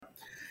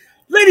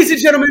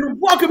Ladies and gentlemen,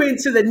 welcome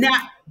into the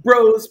Nat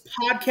Bros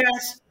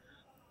podcast.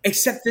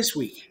 Except this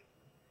week,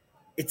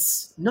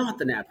 it's not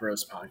the Nat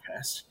Bros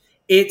podcast.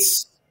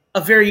 It's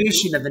a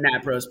variation of the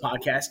Nat Bros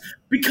podcast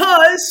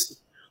because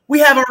we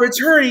have our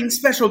returning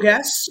special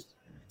guest,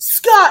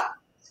 Scott,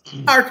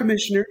 our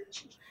commissioner.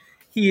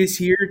 He is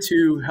here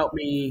to help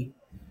me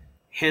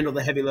handle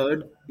the heavy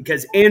load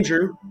because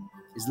Andrew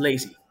is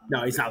lazy.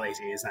 No, he's not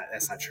lazy.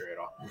 That's not true at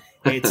all.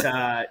 It's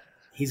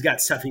he's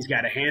got stuff he's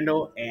got to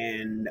handle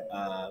and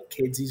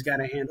kids he's got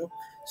to handle.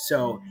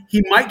 So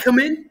he might come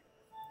in.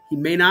 He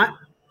may not.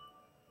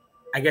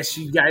 I guess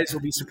you guys will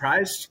be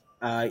surprised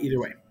either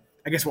way.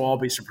 I guess we'll all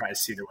be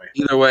surprised either way.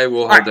 Either way,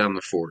 we'll hold down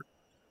the fort.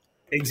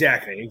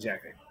 Exactly.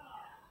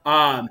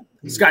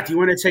 Scott, do you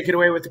want to take it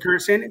away with the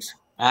current standings?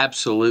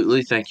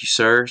 Absolutely. Thank you,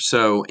 sir.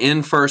 So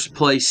in first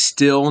place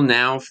still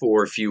now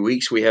for a few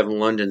weeks, we have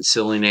London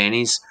Silly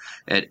Nannies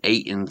at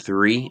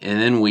 8-3.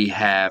 And then we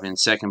have in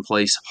second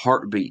place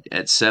Heartbeat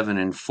at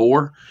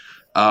 7-4.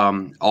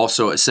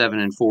 Also at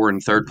 7-4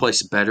 in third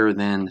place, better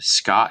than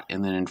Scott.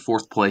 And then in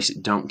fourth place,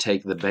 Don't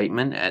Take the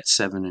Bateman at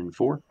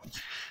 7-4.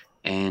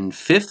 And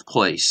fifth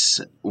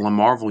place,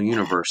 Lamarville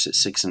Universe at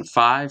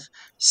 6-5.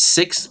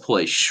 Sixth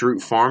place,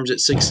 Shroot Farms at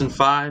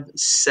 6-5.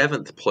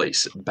 Seventh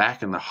place,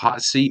 Back in the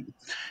Hot Seat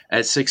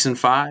at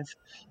 6-5.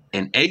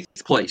 And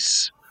eighth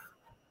place,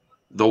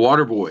 the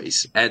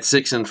Waterboys at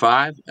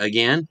 6-5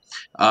 again.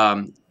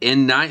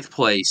 In ninth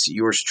place,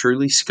 yours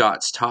truly,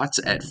 Scott's Tots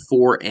at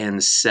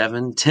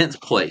 4-7.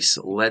 10th place,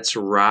 Let's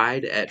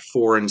Ride at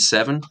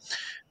 4-7.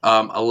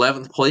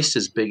 11th place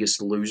is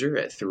Biggest Loser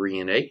at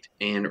 3-8,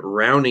 and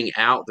rounding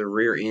out the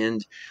rear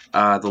end,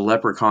 the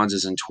Leprechauns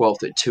is in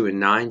 12th at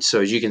 2-9.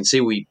 So as you can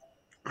see, we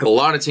have a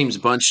lot of teams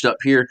bunched up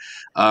here,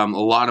 a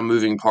lot of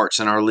moving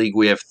parts in our league.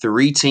 We have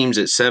 3 teams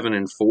at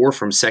 7-4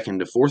 from second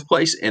to fourth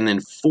place, and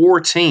then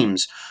 4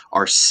 teams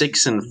are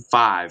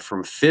 6-5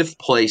 from fifth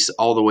place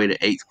all the way to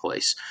 8th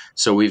place.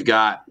 So we've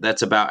got,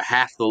 that's about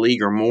half the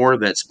league or more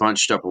that's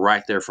bunched up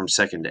right there from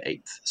second to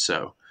 8th.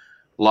 So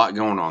a lot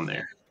going on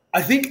there.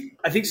 I think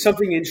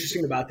something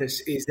interesting about this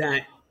is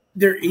that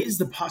there is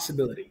the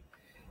possibility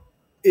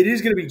it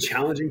is going to be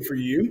challenging for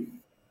you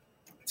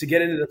to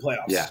get into the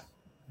playoffs. Yeah.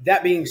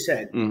 That being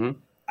said,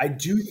 I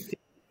do think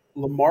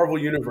Lamarville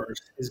Universe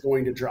is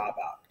going to drop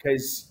out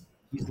because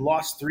he's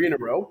lost 3 in a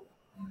row,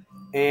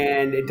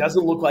 and it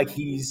doesn't look like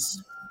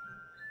he's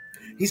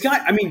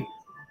got. I mean,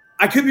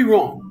 I could be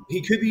wrong.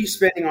 He could be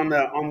spending on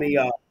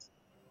the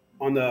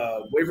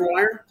waiver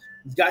wire.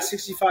 He's got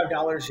 $65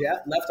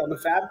 left on the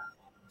fab.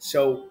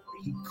 So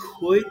he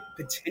could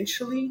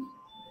potentially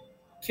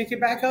kick it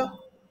back up.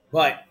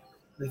 But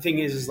the thing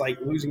is like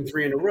losing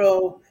 3 in a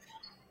row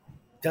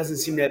doesn't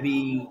seem to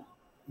be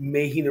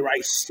making the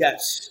right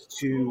steps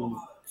to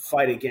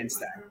fight against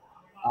that.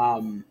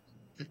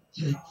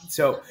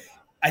 So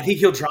I think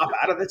he'll drop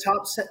out of the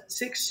top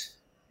 6,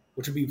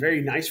 which would be very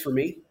nice for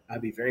me.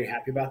 I'd be very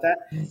happy about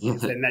that.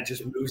 Then that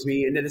just moves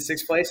me into the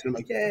 6th place. And I'm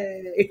like,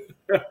 yay.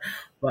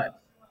 But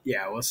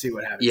yeah, we'll see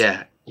what happens.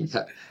 Yeah.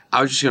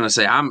 I was just going to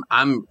say,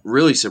 I'm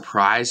really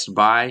surprised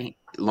by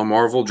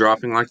Lamarville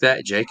dropping like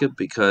that, Jacob,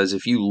 because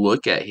if you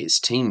look at his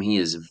team, he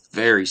is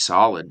very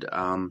solid.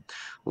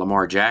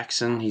 Lamar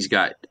Jackson, he's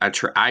got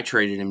I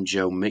traded him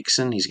Joe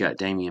Mixon. He's got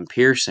Damian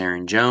Pierce,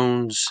 Aaron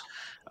Jones,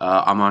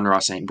 Amon-Ra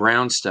St.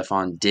 Brown,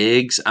 Stephon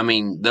Diggs. I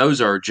mean,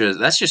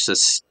 that's just a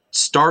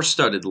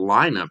star-studded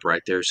lineup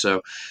right there.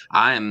 So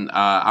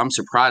I'm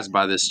surprised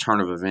by this turn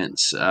of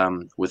events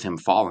with him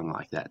falling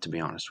like that, to be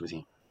honest with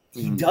you.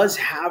 He does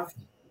have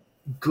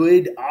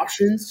good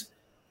options,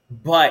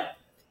 but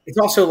it's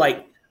also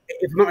like,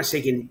 if I'm not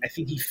mistaken, I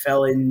think he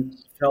fell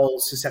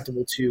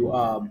susceptible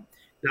to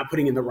not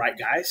putting in the right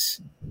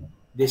guys.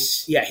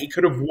 He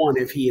could have won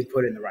if he had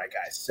put in the right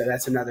guys. So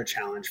that's another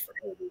challenge for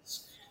him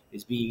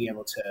is being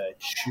able to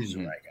choose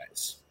the right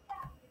guys.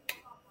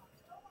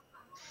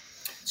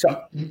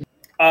 So,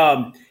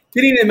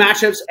 getting the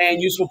matchups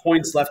and useful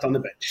points left on the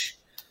bench.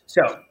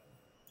 So,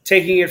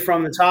 taking it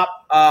from the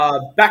top,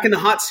 back in the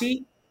hot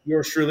seat,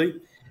 yours truly.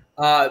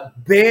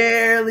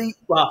 Barely,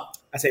 well,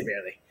 I say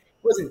barely.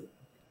 It wasn't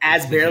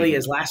as barely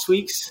as last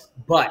week's,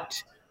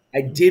 but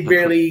I did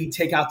barely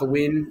take out the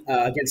win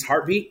against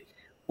Heartbeat,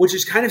 which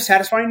is kind of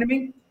satisfying to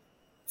me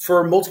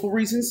for multiple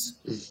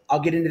reasons.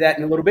 I'll get into that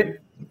in a little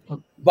bit.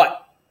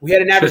 But we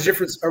had an average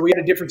difference, or we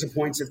had a difference of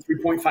points of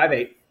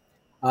 3.58.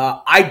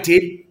 I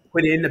did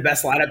put in the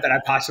best lineup that I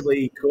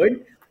possibly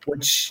could,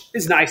 which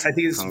is nice. I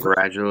think it's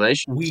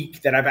congratulations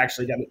week that I've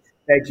actually done it.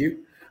 Thank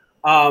you.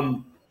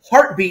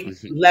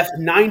 Heartbeat left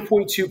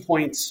 9.2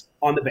 points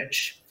on the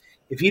bench.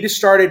 If he'd have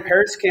started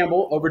Paris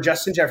Campbell over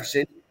Justin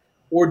Jefferson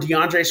or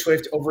DeAndre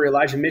Swift over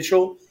Elijah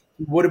Mitchell,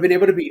 he would have been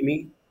able to beat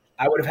me.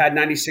 I would have had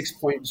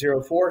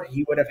 96.04.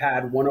 He would have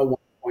had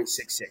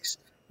 101.66.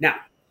 Now,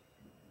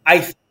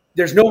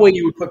 there's no way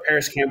you would put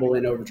Paris Campbell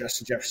in over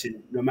Justin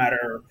Jefferson, no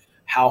matter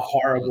how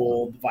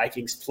horrible the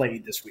Vikings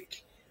played this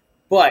week.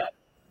 But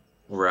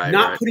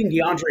putting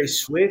DeAndre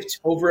Swift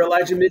over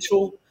Elijah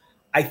Mitchell,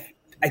 I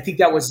think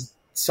that was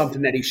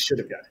something that he should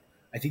have done.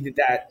 I think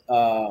that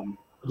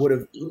would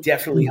have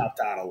definitely helped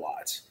out a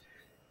lot.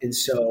 And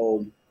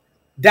so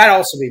that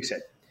also being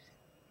said,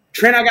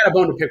 Trent, I got a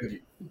bone to pick with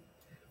you.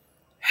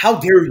 How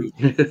dare you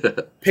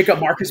pick up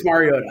Marcus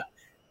Mariota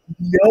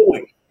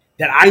knowing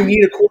that I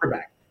need a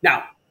quarterback?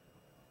 Now,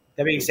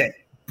 that being said,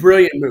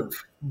 brilliant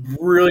move.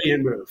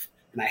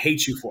 And I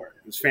hate you for it.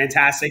 It was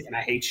fantastic, and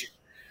I hate you.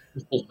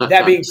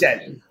 That being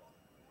said,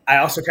 I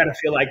also kind of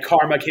feel like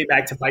karma came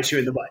back to bite you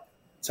in the butt.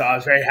 So I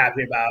was very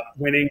happy about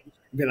winning,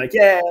 being like,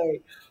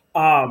 yay.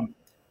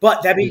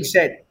 But that being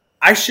said,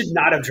 I should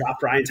not have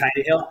dropped Ryan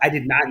Tannehill. I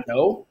did not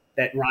know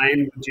that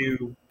Ryan would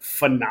do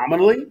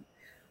phenomenally.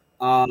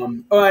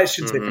 I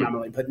shouldn't say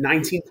phenomenally, but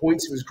 19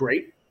 points was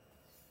great.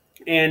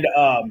 And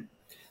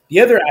the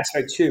other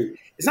aspect, too,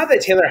 it's not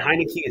that Taylor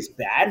Heineke is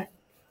bad,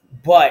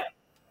 but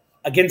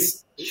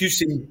against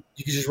Houston,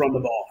 you can just run the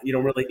ball. You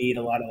don't really need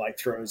a lot of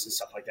throws and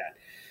stuff like that.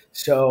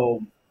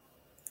 So,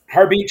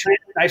 Heartbeat, Trent,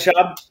 nice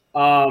job.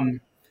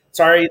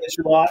 Sorry that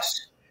you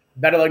lost.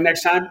 Better luck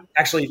next time.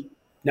 Actually,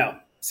 no,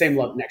 same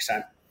luck next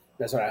time.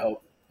 That's what I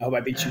hope. I hope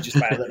I beat you just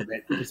by a little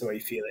bit. That's the way you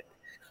feel it.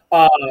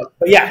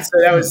 But yeah, so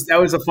that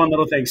was a fun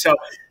little thing. So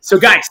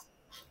guys,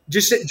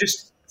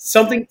 just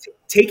something.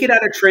 Take it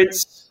out of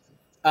Trent's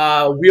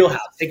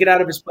wheelhouse. Take it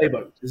out of his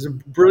playbook. This is a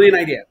brilliant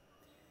idea.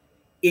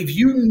 If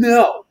you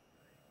know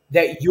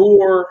that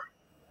your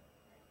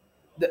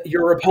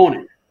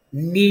opponent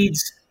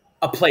needs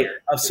a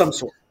player of some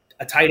sort,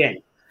 a tight end,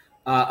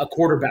 a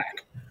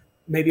quarterback,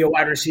 maybe a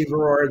wide receiver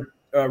or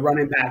a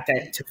running back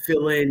to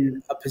fill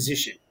in a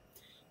position.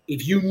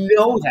 If you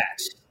know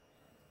that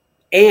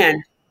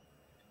and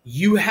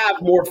you have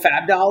more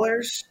fab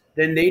dollars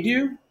than they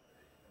do,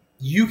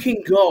 you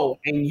can go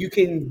and you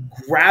can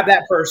grab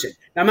that person.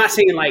 Now, I'm not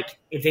saying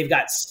if they've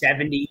got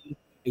 70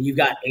 and you've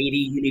got 80,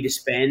 you need to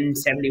spend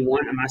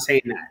 71. I'm not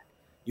saying that.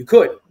 You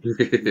could. You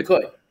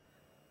could.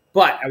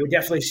 But I would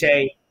definitely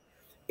say,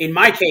 in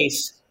my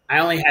case, I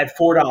only had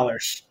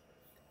 $4,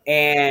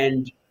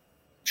 and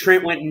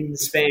Trent went and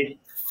spent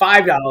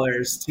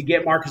 $5 to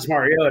get Marcus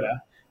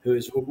Mariota, who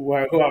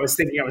I was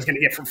thinking I was going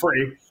to get for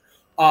free,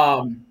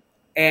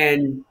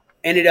 and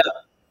ended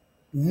up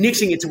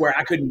nixing it to where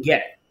I couldn't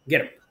get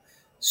him.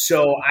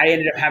 So I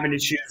ended up having to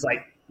choose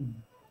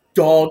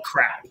dog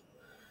crap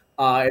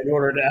in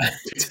order to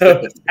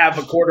have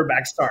a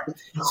quarterback start.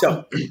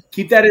 So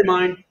keep that in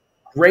mind.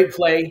 Great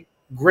play,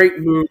 great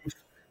move.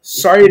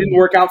 Sorry it didn't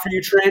work out for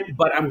you, Trent,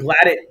 but I'm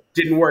glad it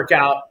didn't work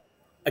out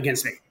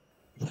against me.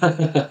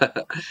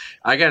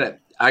 I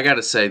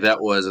gotta say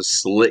that was a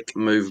slick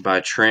move by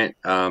Trent.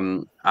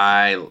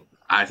 I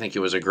think it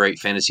was a great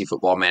fantasy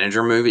football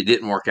manager move. It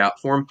didn't work out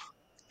for him.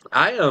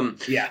 I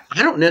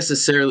don't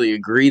necessarily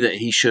agree that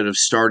he should have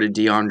started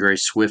DeAndre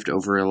Swift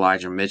over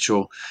Elijah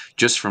Mitchell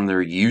just from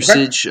their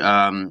usage.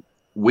 Okay.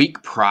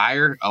 Week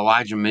prior,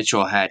 Elijah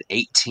Mitchell had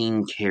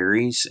 18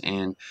 carries,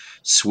 and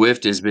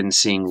Swift has been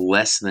seeing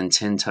less than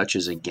 10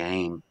 touches a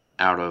game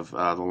out of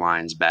the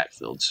Lions'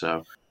 backfield.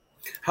 So,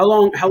 how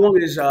long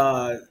has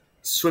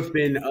Swift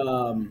been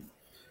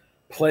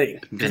playing?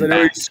 Because I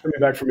know he's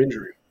coming back from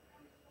injury.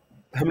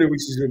 How many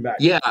weeks has he been back?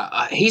 Yeah,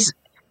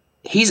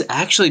 he's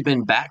actually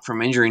been back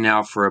from injury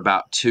now for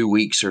about 2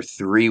 weeks or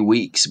 3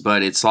 weeks,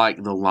 but it's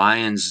like the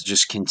Lions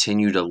just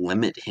continue to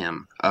limit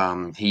him.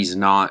 He's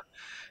not.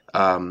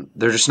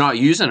 They're just not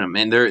using him,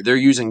 and they're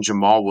using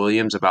Jamal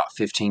Williams about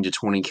 15 to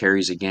 20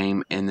 carries a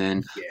game, and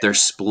then they're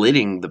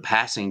splitting the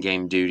passing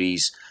game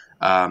duties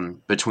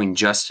between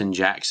Justin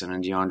Jackson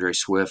and DeAndre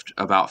Swift,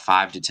 about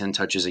 5 to 10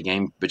 touches a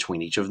game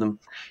between each of them.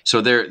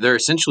 So they're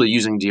essentially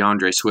using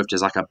DeAndre Swift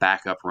as like a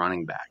backup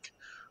running back.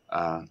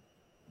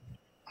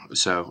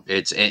 So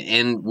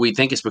and we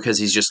think it's because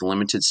he's just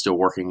limited, still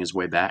working his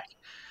way back.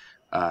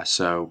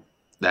 So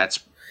that's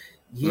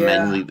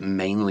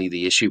mainly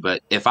the issue.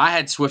 But if I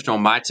had Swift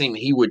on my team,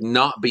 he would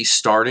not be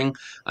starting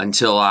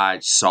until I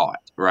saw it.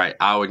 Right,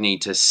 I would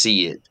need to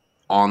see it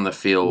on the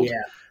field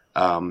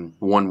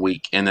 1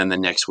 week, and then the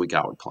next week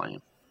I would play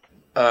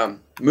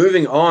him.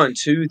 Moving on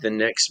to the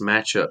next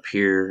matchup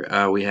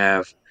here, we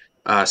have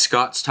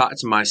Scott's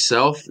Tots and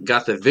myself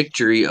got the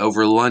victory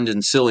over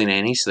London Silly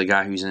Nannies, the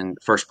guy who's in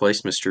first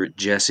place, Mr.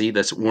 Jesse.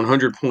 That's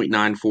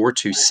 100.94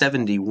 to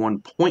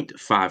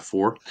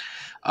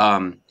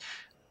 71.54.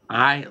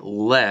 I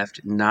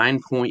left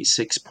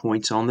 9.6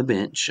 points on the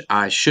bench.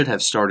 I should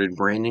have started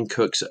Brandon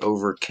Cooks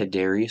over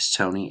Kadarius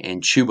Toney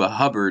and Chuba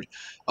Hubbard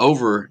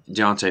over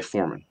Deontay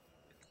Foreman.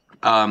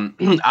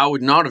 I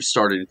would not have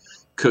started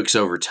Cooks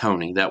over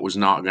Toney. That was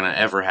not going to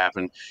ever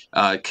happen.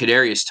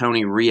 Kadarius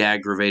Toney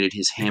re-aggravated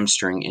his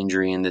hamstring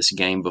injury in this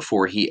game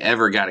before he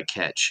ever got a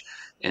catch.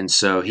 And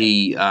so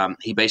he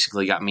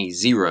basically got me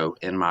 0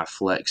 in my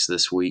flex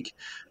this week.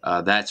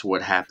 That's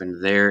what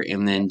happened there.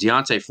 And then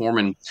Deontay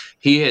Foreman,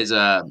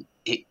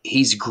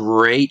 he's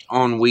great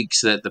on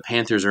weeks that the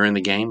Panthers are in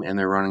the game and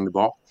they're running the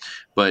ball.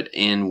 But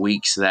in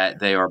weeks that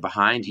they are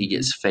behind, he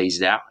gets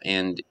phased out.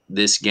 And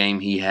this game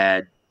he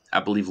had, I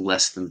believe,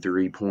 less than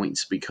 3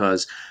 points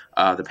because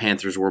the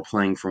Panthers were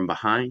playing from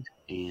behind.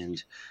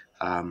 And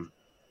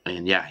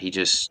yeah, he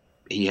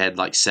he had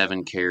like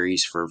 7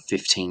 carries for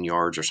 15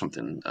 yards or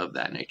something of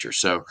that nature.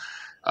 So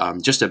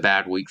just a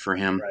bad week for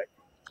him.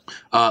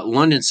 Right.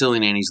 London Silly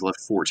Nannies left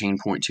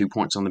 14.2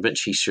 points on the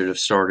bench. He should have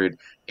started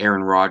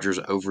Aaron Rodgers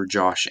over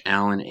Josh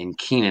Allen and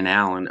Keenan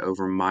Allen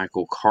over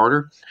Michael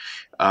Carter.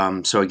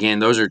 So, again,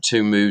 those are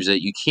 2 moves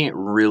that you can't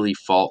really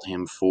fault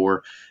him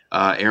for.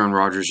 Aaron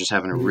Rodgers just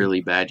having a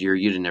really bad year.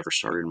 You'd have never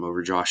started him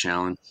over Josh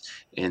Allen.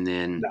 And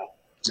then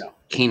No.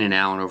 Keenan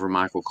Allen over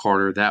Michael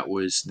Carter. That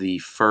was the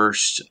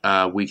first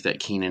week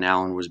that Keenan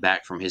Allen was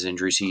back from his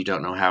injury, so you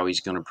don't know how he's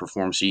going to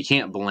perform. So you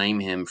can't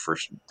blame him for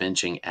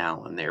benching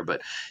Allen there.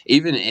 But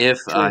even if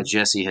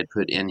Jesse had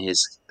put in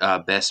his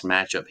best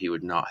matchup, he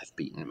would not have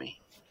beaten me.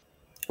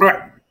 All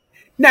right.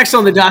 Next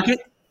on the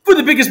docket, for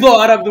the biggest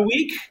blowout of the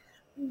week,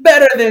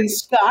 Better Than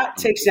Scott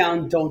takes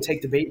down Don't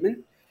Take the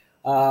Bateman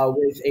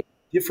with a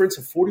difference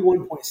of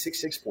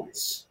 41.66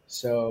 points.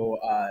 So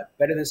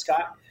Better Than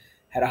Scott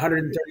had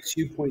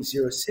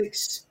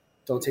 132.06.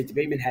 Don't Take the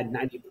Bateman had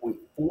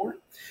 90.4.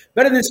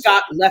 Better Than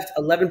Scott left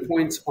 11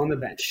 points on the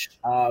bench.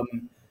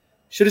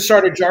 Should have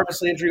started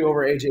Jarvis Landry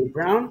over A.J.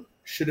 Brown.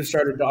 Should have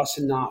started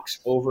Dawson Knox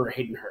over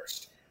Hayden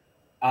Hurst.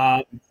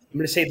 I'm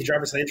going to say the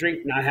Jarvis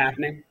Landry, not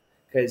happening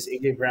because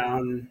A.J.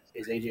 Brown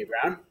is A.J.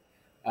 Brown.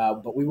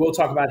 But we will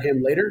talk about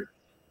him later.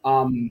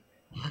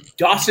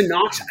 Dawson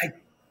Knox,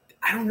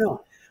 I don't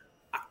know.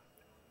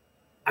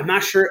 I'm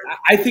not sure.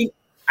 I think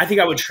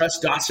I would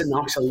trust Dawson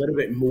Knox a little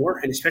bit more,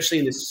 and especially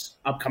in this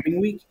upcoming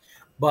week.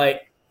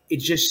 But it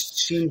just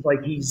seems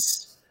like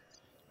he's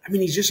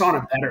just on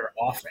a better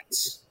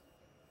offense.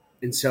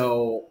 And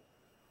so,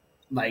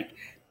 like,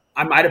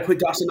 I might have put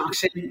Dawson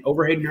Knox in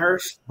over Hayden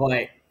Hurst,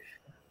 but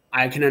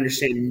I can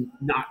understand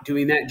not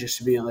doing that just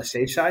to be on the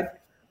safe side.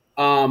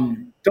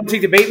 Don't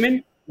Take the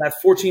Bateman,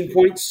 left 14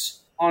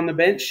 points on the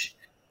bench.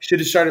 Should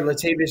have started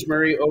Latavius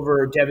Murray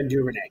over Devin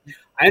Duvernay.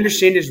 I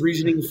understand his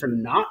reasoning for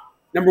not.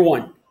 Number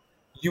one,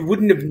 you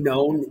wouldn't have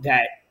known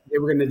that they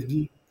were going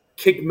to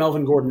kick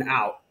Melvin Gordon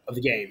out of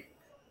the game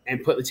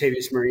and put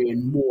Latavius Murray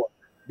in more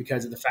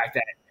because of the fact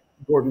that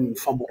Gordon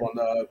fumbled on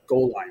the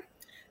goal line.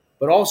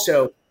 But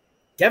also,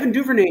 Devin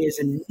Duvernay is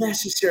a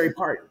necessary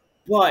part.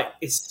 But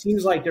it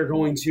seems like they're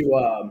going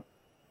to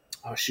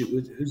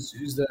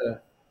who's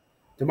the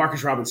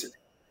Demarcus Robinson?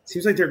 It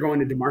seems like they're going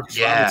to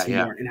Demarcus Robinson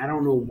more, and I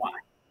don't know why.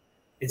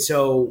 And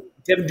so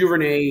Devin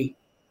Duvernay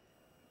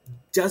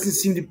doesn't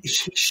seem to. He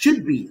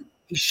should be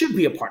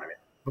a part of it,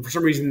 but for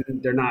some reason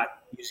they're not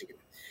using him.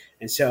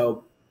 And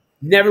so,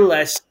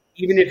 nevertheless,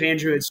 even if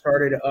Andrew had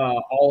started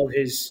all of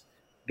his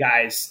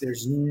guys,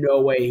 there's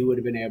no way he would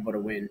have been able to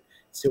win.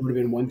 Still would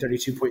have been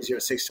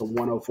 132.06 to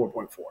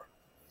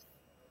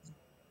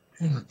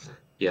 104.4.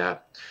 Yeah.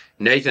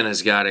 Nathan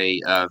has got a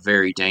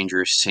very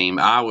dangerous team.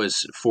 I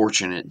was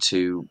fortunate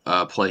to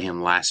play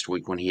him last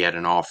week when he had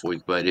an off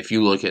week, but if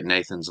you look at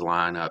Nathan's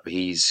lineup,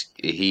 he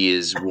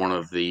is one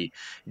of the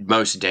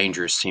most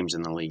dangerous teams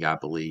in the league, I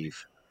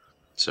believe.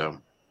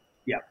 So,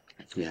 yep.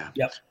 Yeah.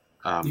 Yep.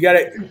 You got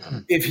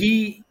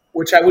to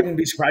which I wouldn't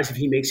be surprised if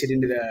he makes it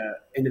into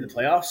the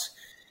playoffs.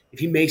 If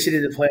he makes it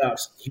into the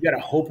playoffs, you got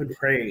to hope and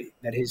pray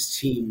that his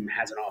team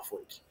has an off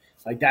week.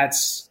 Like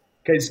that's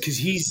because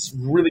he's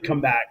really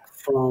come back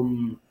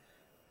from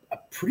I'm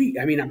pretty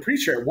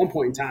sure at one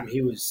point in time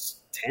he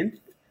was 10th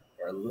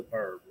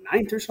or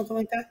 9th or something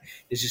like that.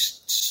 It's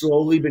just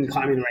slowly been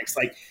climbing the ranks.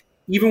 Like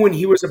even when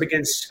he was up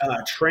against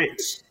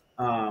Trent,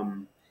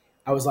 I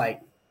was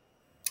like,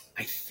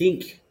 I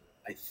think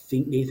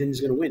Nathan's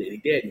going to win, and he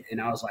did.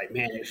 And I was like,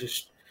 man, it's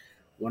just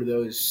one of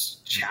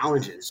those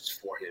challenges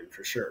for him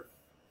for sure.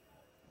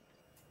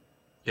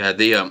 Yeah,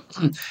 the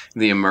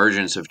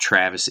emergence of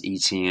Travis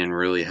Etienne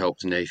really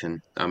helped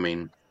Nathan. I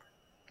mean,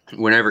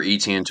 whenever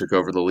Etienne took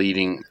over the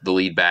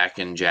lead back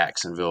in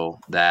Jacksonville,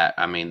 that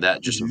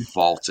just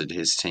vaulted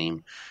his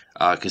team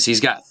because he's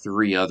got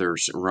 3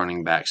 others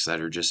running backs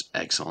that are just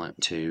excellent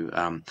too.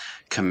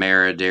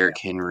 Kamara, Derrick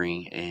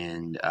Henry,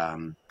 and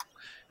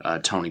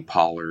Tony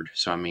Pollard.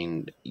 So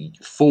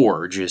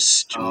 4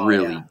 just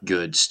really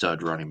good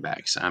stud running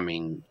backs.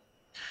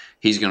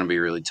 He's going to be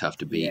really tough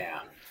to beat.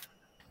 Yeah.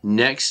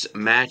 Next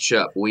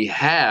matchup, we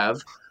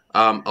have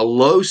a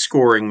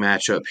low-scoring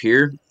matchup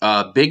here.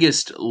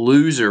 Biggest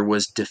Loser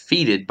was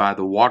defeated by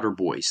the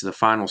Waterboys. The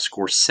final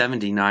score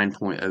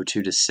 79.02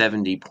 to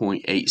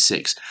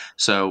 70.86.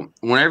 So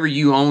whenever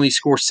you only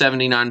score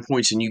 79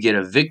 points and you get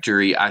a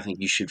victory, I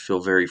think you should feel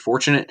very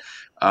fortunate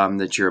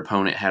that your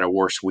opponent had a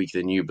worse week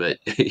than you, but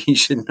you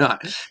should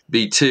not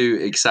be too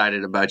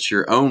excited about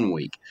your own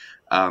week.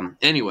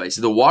 Anyways,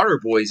 the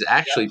Waterboys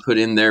actually put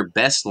in their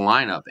best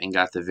lineup and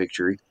got the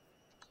victory.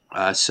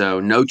 So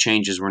no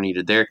changes were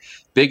needed there.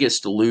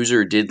 Biggest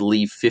Loser did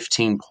leave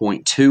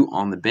 15.2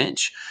 on the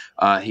bench.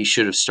 He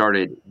should have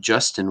started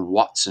Justin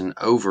Watson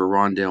over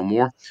Rondale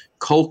Moore,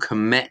 Cole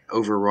Kmet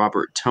over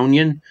Robert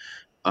Tonyan,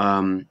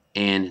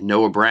 and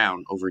Noah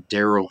Brown over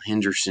Darrell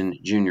Henderson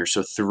Jr.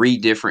 So 3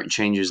 different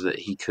changes that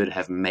he could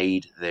have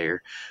made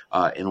there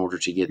in order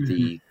to get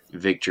the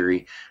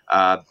victory.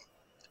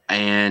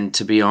 And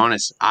to be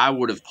honest, I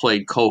would have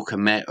played Cole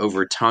Kmet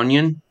over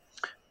Tonyan,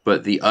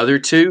 but the other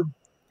 2,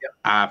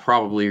 I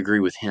probably agree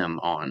with him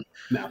on.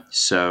 No.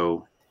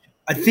 So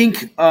I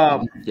think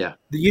yeah,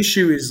 the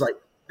issue is like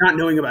not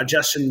knowing about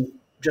Justin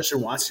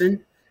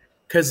Watson,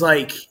 because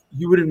like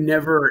you would have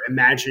never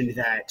imagined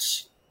that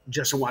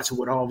Justin Watson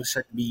would all of a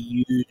sudden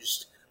be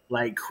used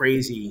like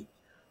crazy.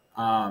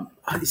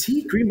 Is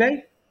he Green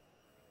Bay?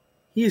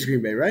 He is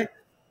Green Bay, right?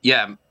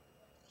 yeah.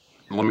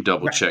 Let me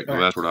double check. Right.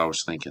 That's what I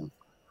was thinking.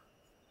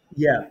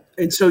 Yeah,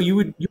 and so you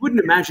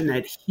wouldn't imagine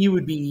that he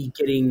would be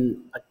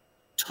getting a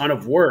ton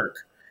of work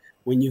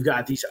when you've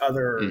got these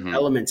other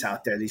elements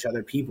out there, these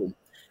other people.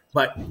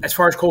 But as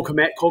far as Cole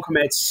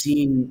Kmet's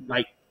seen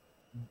like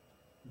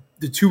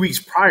the 2 weeks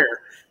prior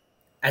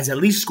has at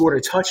least scored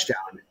a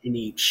touchdown in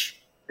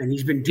each, and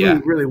he's been doing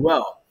really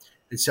well.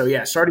 And so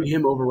yeah, starting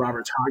him over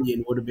Robert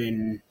Tonyan would have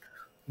been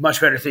a much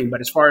better thing.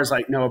 But as far as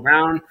like Noah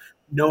Brown,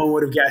 no one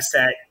would have guessed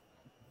that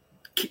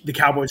the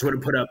Cowboys would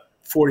have put up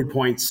 40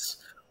 points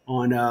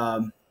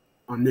on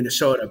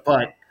Minnesota.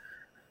 But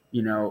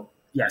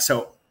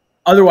so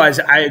otherwise,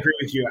 I agree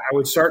with you. I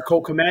would start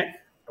Cole Kmet.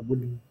 I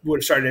would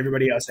have started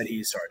everybody else that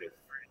he started.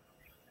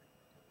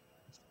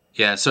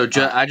 Yeah, so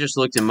I just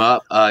looked him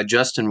up.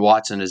 Justin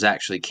Watson is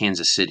actually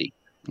Kansas City,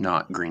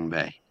 not Green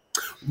Bay.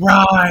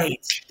 Right.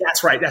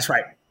 That's right.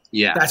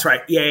 Yeah. That's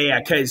right. Yeah.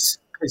 Because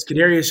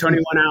Kadarius Toney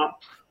went out,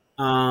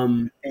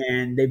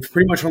 and they've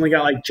pretty much only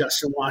got like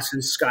Justin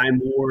Watson, Sky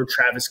Moore,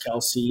 Travis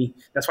Kelce.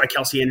 That's why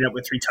Kelce ended up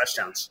with 3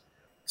 touchdowns.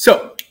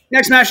 So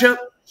next matchup,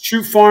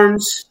 Shrewd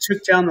Farms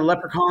took down the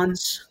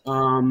Leprechauns,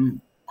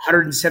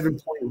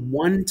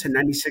 107.1 to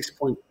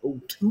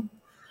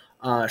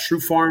 96.02.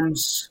 Shrewd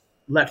Farms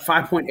left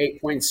 5.8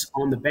 points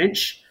on the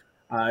bench.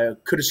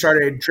 Could have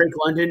started Drake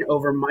London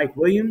over Mike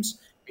Williams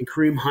and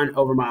Kareem Hunt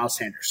over Miles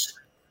Sanders.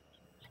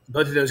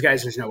 Both of those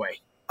guys, there's no way.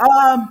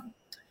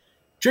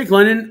 Drake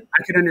London,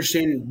 I could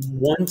understand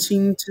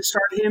wanting to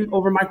start him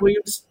over Mike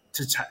Williams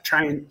to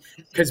try and –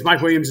 because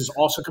Mike Williams is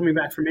also coming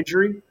back from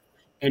injury,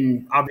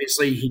 and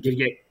obviously he did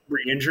get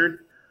re-injured.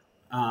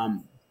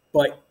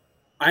 But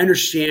I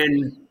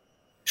understand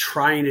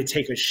trying to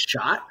take a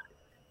shot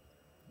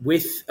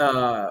with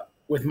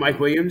Mike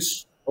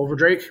Williams over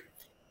Drake.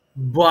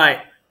 But,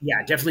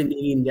 yeah, definitely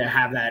needing to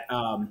have that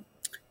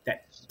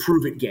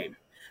prove-it game.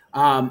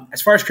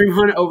 As far as Kareem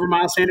Hunt over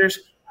Miles Sanders,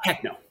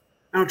 heck no.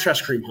 I don't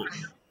trust Kareem Hunt.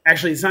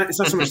 Actually, it's not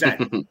so much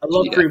that. I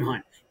love Kareem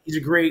Hunt. He's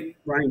a great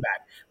running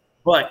back.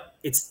 But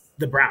it's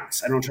the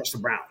Browns. I don't trust the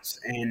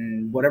Browns.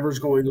 And whatever's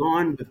going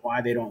on with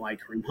why they don't like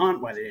Kareem Hunt,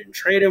 why they didn't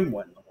trade him,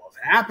 what was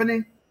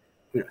happening,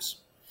 who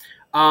knows?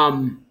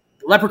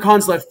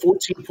 Leprechauns left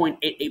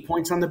 14.88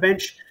 points on the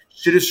bench.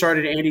 Should have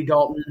started Andy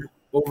Dalton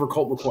over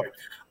Colt McCoy.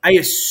 I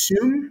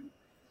assume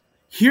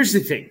 – here's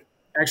the thing.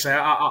 Actually,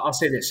 I'll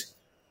say this.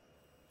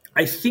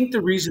 I think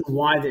the reason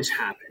why this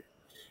happened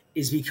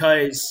is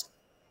because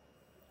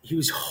he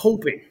was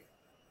hoping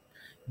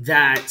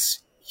that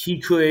he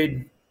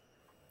could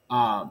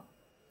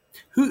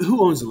who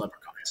owns the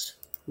Leprechauns?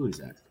 Who is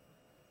that?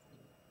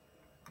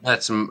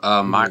 That's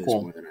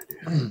Michael.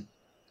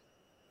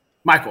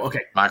 Michael,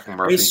 okay. Michael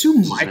Murphy. I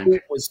assume Michael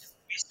was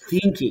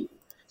thinking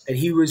that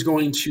he was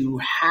going to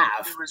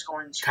have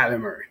Kyler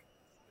Murray.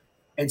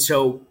 And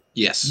so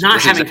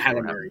not having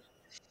Kyler Murray.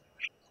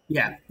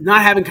 Yeah,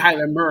 not having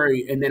Kyler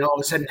Murray and then all of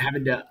a sudden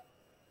having to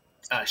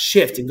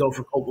shift and go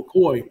for Colt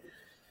McCoy,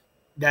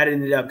 that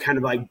ended up kind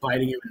of like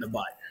biting him in the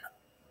butt.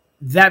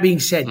 That being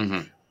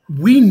said,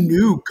 we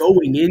knew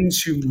going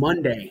into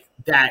Monday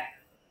that,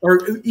 or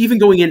even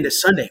going into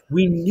Sunday,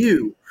 we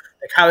knew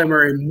that Kyler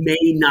Murray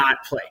may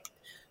not play.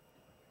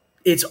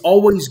 It's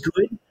always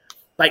good.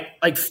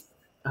 Let's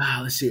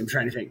see, I'm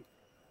trying to think.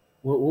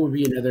 What would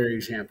be another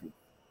example?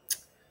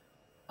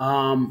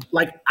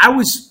 I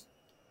was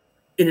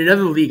in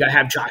another league, I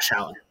have Josh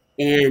Allen,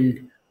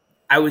 and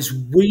I was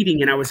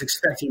waiting and I was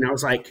expecting, I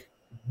was like,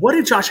 what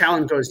if Josh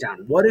Allen goes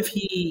down? What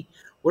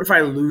if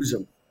I lose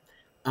him?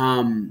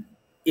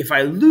 If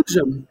I lose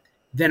him,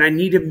 then I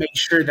need to make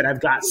sure that I've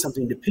got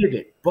something to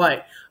pivot.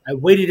 But I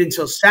waited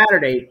until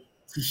Saturday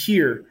to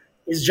hear,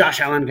 is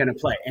Josh Allen going to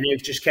play? And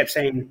it just kept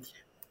saying,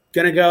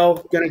 gonna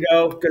go,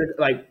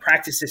 like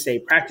practice this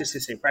day,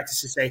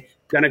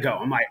 gonna go.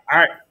 I'm like, all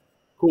right,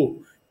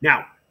 cool.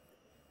 Now,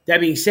 that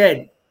being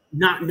said,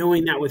 not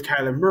knowing that with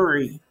Kyler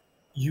Murray,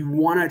 you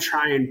want to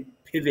try and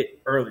pivot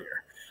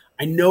earlier.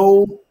 I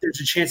know there's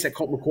a chance that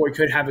Colt McCoy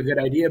could have a good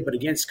idea, but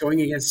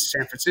going against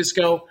San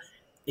Francisco,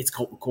 it's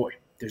Colt McCoy.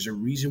 There's a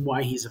reason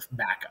why he's a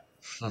backup.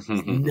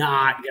 He's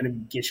not going to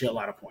get you a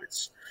lot of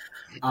points.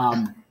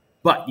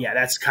 But, yeah,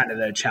 that's kind of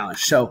the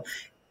challenge. So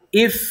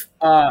if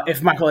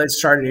Michael had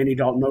started Andy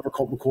Dalton over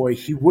Colt McCoy,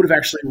 he would have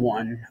actually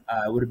won.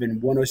 It would have been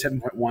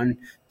 107.1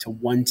 to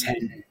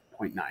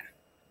 110.9.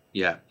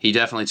 Yeah, he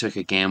definitely took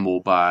a gamble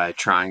by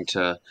trying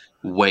to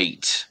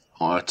wait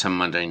to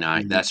Monday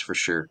night. That's for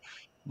sure.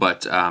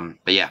 But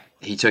yeah,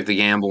 he took the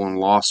gamble and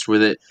lost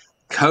with it.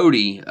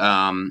 Cody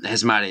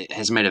has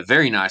made a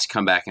very nice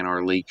comeback in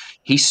our league.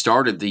 He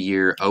started the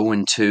year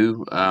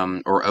 0-2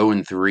 or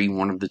 0-3,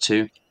 one of the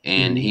two,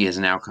 and he has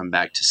now come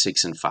back to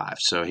 6-5.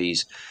 So he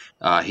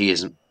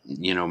has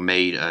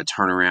made a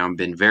turnaround,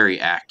 been very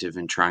active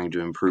in trying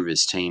to improve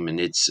his team,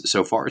 and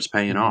so far it's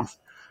paying off.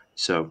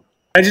 So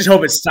I just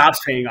hope it stops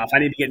paying off. I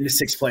need to get into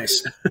 6th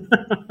place.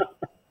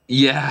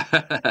 yeah,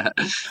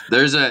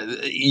 there's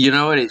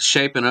what it's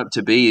shaping up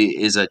to be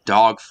is a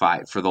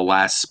dogfight for the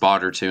last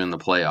spot or 2 in the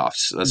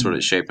playoffs. That's what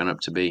it's shaping up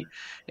to be.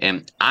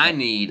 And I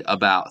need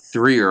about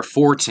 3 or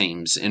 4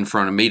 teams in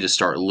front of me to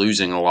start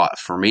losing a lot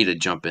for me to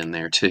jump in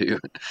there too.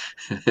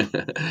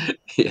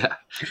 Yeah.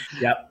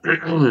 Yep.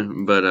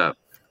 But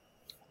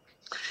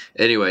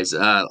anyways,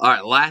 all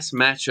right, last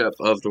matchup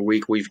of the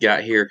week we've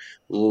got here,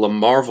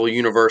 Marvel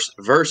Universe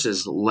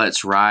versus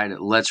Let's Ride.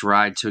 Let's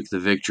Ride took the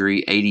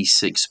victory,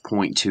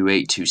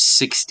 86.28 to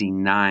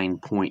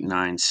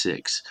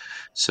 69.96.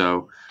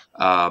 So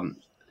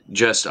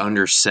just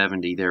under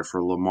 70 there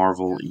for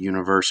Marvel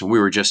Universe. And we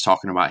were just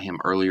talking about him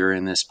earlier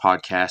in this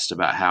podcast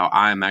about how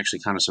I'm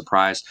actually kind of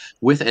surprised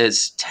with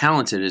as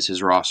talented as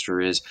his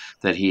roster is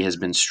that he has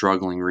been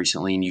struggling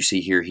recently. And you see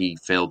here he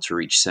failed to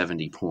reach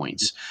 70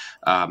 points.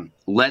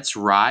 Let's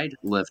Ride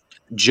left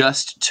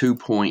just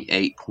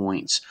 2.8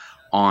 points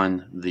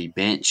on the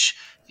bench.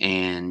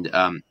 And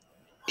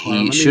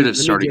he should have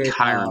started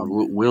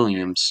Kyron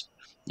Williams.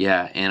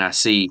 Yeah, and I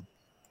see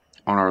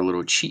on our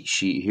little cheat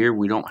sheet here,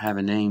 we don't have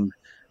a name.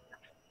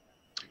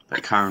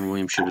 But Kyron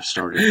Williams should have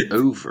started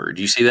over.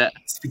 Do you see that?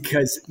 It's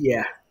because,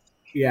 I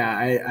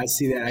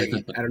see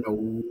that. I don't know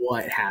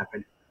what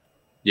happened.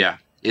 Yeah,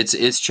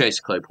 it's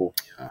Chase Claypool.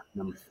 All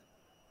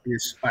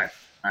right.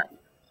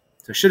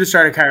 So should have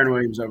started Kyron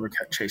Williams over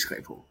Chase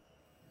Claypool.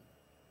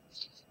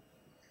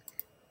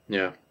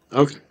 Yeah.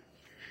 Okay.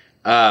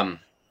 I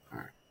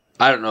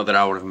don't know that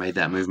I would have made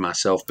that move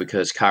myself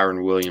because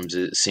Kyron Williams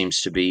seems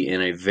to be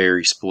in a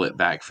very split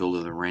backfield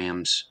of the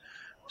Rams.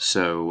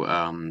 So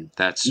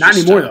that's not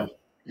just, anymore though.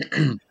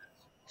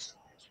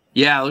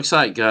 Yeah, it looks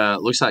like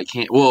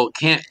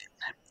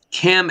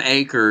Cam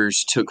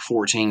Akers took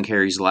 14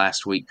 carries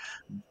last week,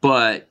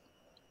 but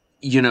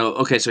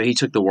okay, so he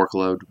took the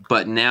workload,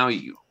 but now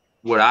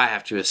what I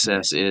have to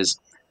assess is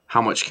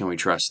how much can we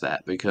trust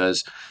that?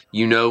 Because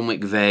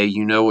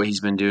McVay, what he's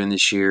been doing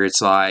this year.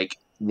 It's like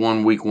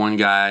 1 week one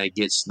guy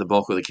gets the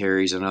bulk of the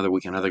carries, another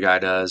week another guy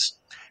does.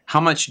 How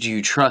much do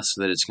you trust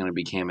that it's going to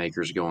be Cam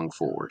Akers going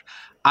forward?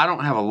 I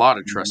don't have a lot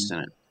of trust in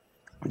it.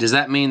 Does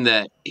that mean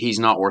that he's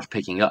not worth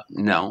picking up?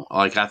 No.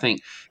 I think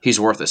he's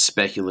worth a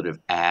speculative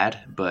add,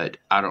 but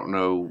I don't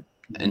know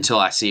until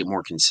I see it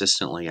more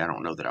consistently. I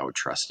don't know that I would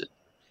trust it.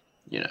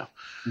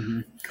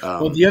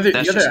 Well, the other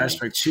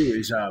aspect too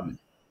is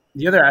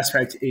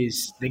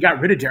they got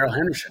rid of Darrell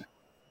Henderson.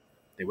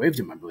 They waived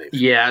him, I believe.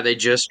 Yeah, they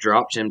just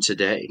dropped him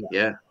today.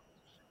 Yeah.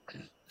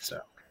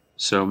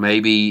 So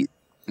maybe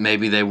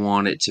they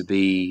want it to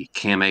be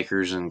Cam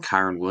Akers and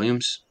Kyron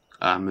Williams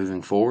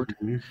moving forward.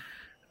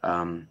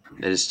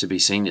 It is to be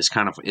seen.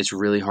 It's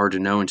really hard to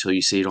know until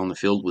you see it on the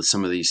field with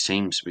some of these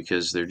teams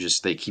because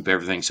they keep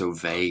everything so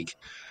vague.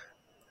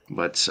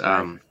 But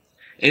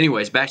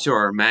anyways, back to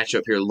our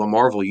matchup here.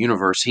 Marvel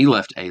Universe, he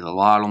left a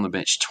lot on the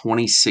bench,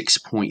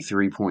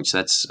 26.3 points.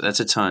 That's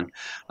a ton.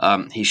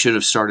 He should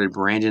have started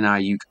Brandon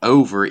Ayuk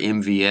over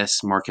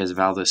MVS, Marquez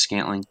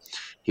Valdes-Scantling.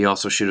 He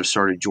also should have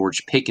started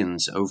George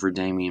Pickens over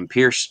Dameon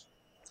Pierce.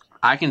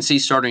 I can see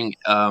starting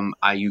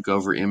Ayuk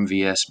over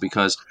MVS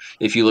because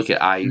if you look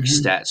at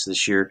Ayuk's stats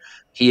this year,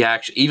 he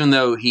actually, even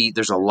though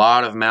there's a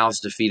lot of mouths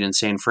to feed in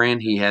San Fran,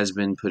 he has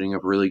been putting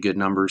up really good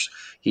numbers.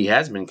 He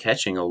has been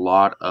catching a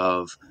lot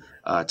of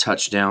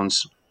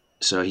touchdowns,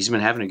 so he's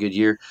been having a good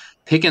year.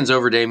 Pickens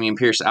over Dameon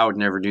Pierce, I would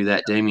never do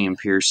that. Dameon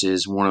Pierce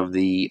is one of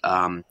the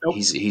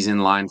he's in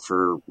line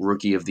for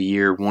Rookie of the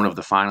Year, one of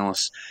the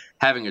finalists,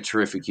 having a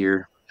terrific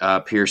year.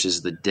 Pierce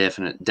is the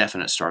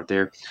definite start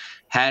there.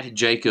 Had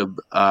Jacob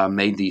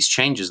made these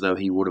changes, though,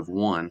 he would have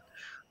won.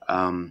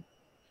 There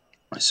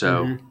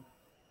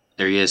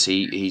he is.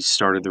 He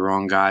started the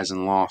wrong guys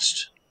and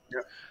lost.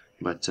 Yep.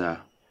 But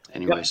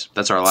anyways,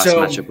 that's our last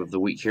matchup of the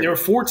week here. There were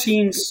 4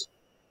 teams.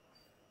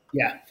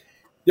 Yeah.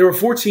 There were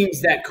 4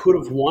 teams that could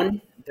have won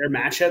their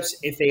matchups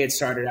if they had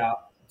started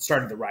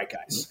the right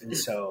guys. And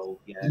so,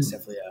 it's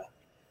definitely a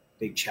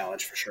big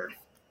challenge for sure.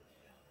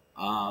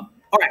 All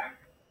right.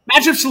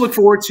 Matchups to look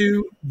forward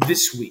to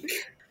this week.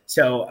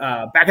 So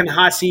back in the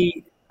hot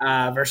seat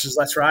versus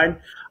Let's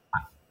Ride,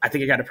 I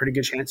think I got a pretty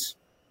good chance.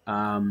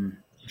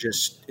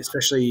 Just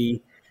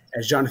especially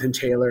as Jonathan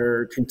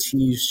Taylor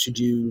continues to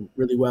do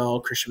really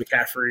well, Christian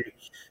McCaffrey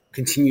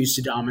continues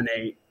to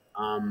dominate,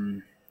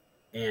 and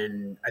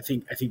I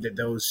think that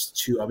those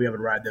two, I'll be able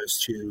to ride those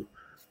two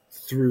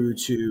through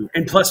to,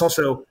 and plus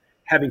also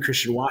having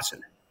Christian Watson.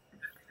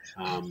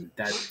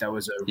 That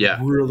was a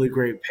really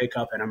great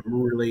pickup, and I'm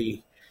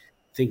really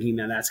thinking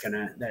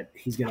that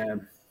he's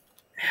gonna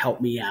help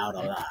me out a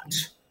lot.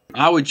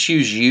 I would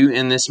choose you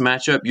in this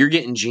matchup. You're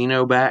getting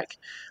Geno back,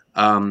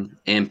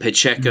 and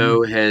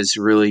Pacheco has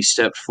really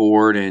stepped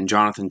forward, and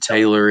Jonathan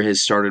Taylor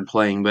has started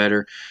playing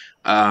better.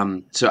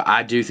 So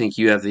I do think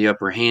you have the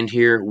upper hand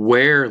here.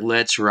 Where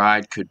Let's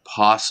Ride could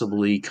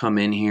possibly come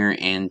in here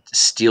and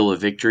steal a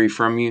victory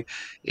from you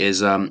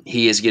is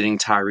he is getting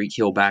Tyreek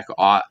Hill back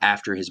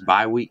after his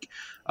bye week.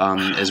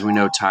 As we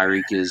know,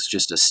 Tyreek is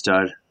just a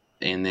stud.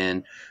 And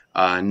then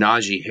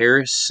Najee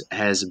Harris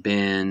has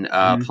been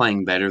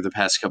playing better the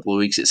past couple of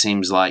weeks. It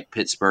seems like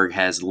Pittsburgh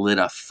has lit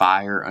a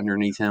fire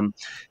underneath him,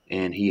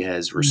 and he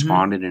has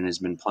responded and has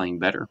been playing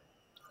better.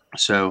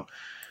 So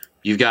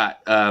you've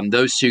got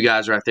those two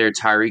guys right there,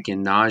 Tyreek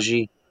and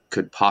Najee,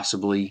 could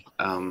possibly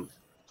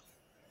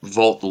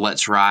vault the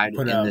Let's Ride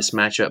in this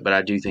matchup, but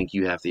I do think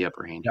you have the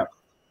upper hand. Yep.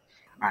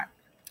 All right.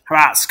 How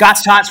about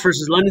Scott's Tots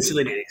versus London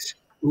Silly Nannies?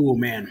 Ooh,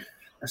 man.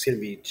 That's going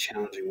to be a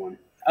challenging one.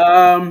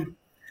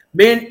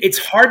 Man, it's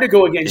hard to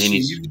go against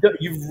you.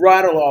 You've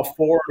rattled off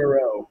 4 in a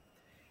row.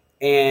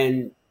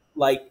 And,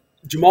 like,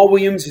 Jamal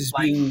Williams is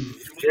being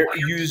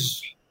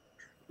used,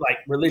 like,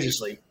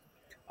 religiously.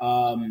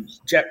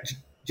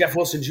 Jeff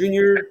Wilson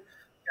Jr.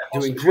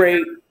 doing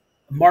great.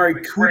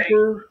 Amari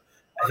Cooper,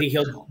 I think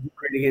he'll do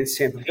great against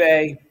Tampa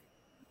Bay.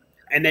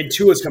 And then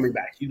Tua's coming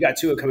back. You've got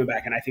Tua coming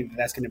back, and I think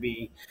that's going to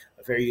be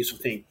a very useful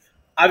thing.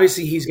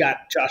 Obviously, he's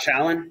got Josh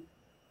Allen.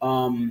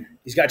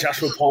 He's got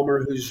Joshua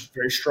Palmer, who's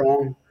very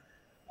strong.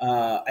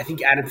 I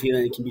think Adam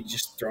Thielen can be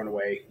just thrown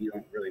away. You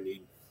don't really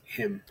need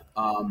him.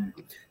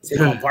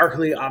 Saquon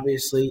Barkley,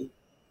 obviously.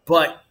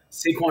 But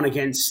Saquon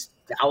against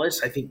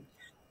Dallas, I think,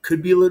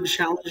 could be a little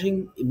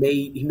challenging. He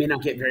may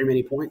not get very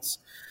many points.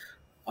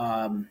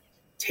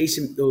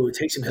 Taysom Hill.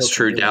 That's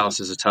true. Dallas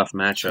is a tough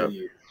matchup.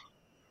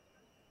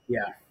 Yeah,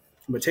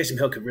 but Taysom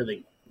Hill could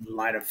really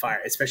light a fire,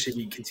 especially if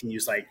he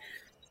continues like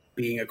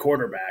being a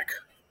quarterback.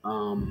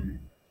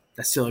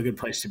 That's still a good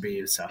place to be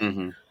and stuff,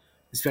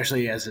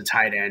 especially as a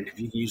tight end. If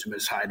you can use him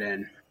as tight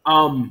end,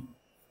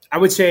 I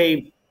would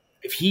say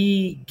if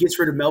he gets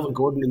rid of Melvin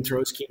Gordon and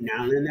throws Keenan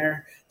Allen in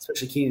there,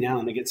 especially Keenan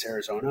Allen against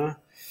Arizona.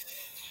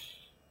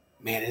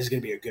 Man, this is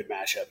going to be a good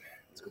matchup.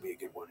 It's going to be a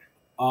good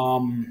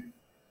one.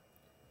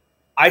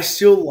 I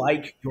still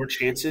like your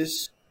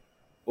chances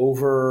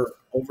over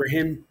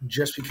him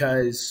just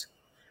because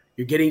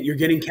you're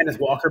getting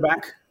Kenneth Walker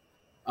back.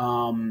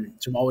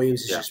 Jamal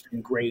Williams has just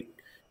been great.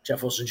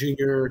 Jeff Wilson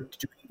Jr.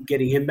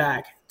 getting him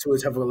back. Tua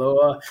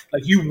Tagovailoa.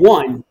 Like you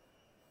won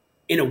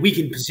in a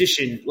weakened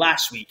position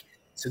last week,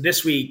 so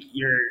this week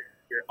you're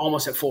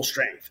almost at full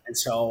strength, and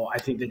so I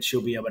think that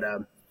you'll be able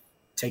to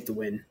take the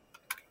win.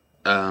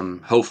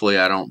 Hopefully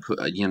I don't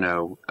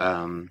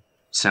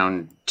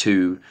sound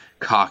too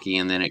cocky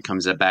and then it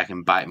comes back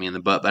and bite me in the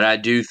butt. But I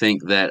do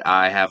think that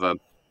I have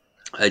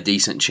a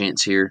decent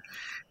chance here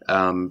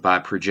by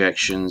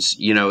projections.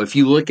 If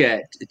you look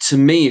at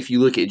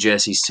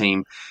Jesse's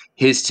team,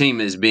 his team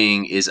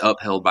is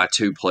upheld by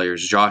 2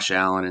 players, Josh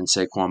Allen and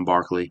Saquon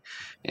Barkley.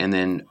 And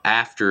then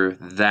after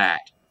that,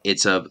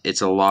 it's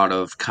a lot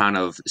of kind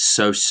of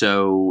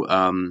so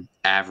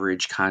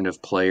average kind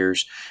of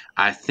players.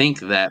 I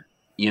think that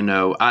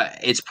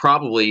it's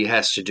probably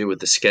has to do with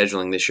the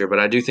scheduling this year, but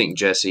I do think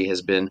Jesse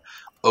has been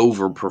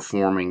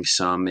overperforming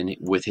some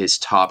with his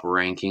top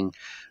ranking.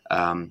 He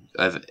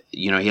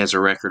has a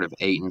record of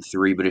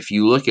 8-3, but if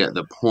you look at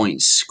the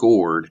points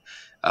scored,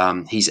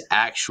 he's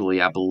actually,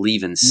 I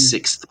believe, in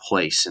 6th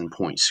place in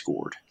points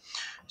scored.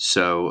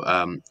 So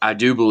I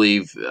do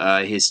believe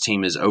his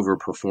team is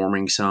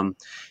overperforming some,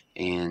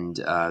 and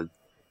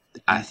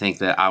I think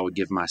that I would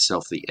give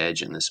myself the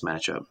edge in this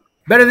matchup.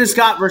 Better Than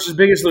Scott versus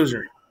Biggest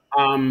Loser.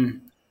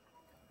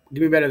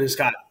 Give me Better Than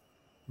Scott.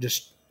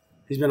 Just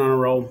he's been on a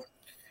roll.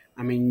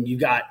 I mean, you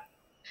got,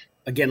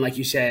 again, like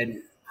you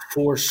said,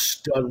 4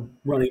 stud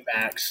running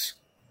backs.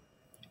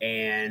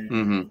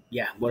 And,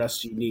 what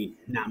else do you need?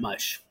 Not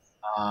much.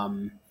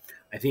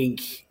 I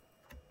think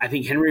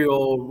Henry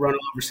will run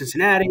over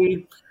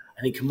Cincinnati.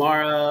 I think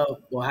Kamara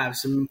will have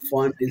some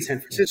fun in San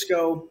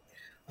Francisco.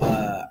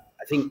 I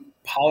think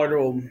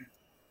Pollard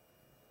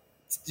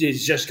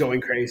is just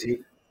going crazy.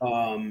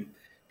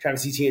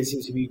 Travis Etienne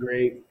seems to be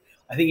great.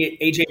 I think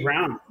A.J.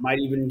 Brown might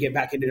even get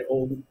back into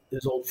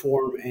his old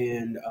form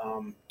and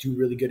do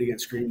really good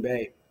against Green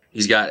Bay.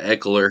 He's got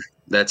Eckler.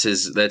 That's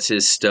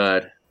his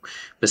stud.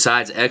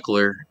 Besides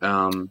Eckler,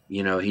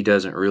 he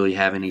doesn't really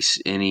have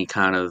any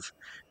kind of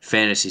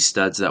fantasy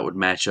studs that would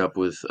match up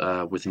with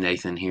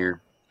Nathan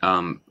here.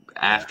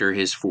 After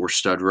his 4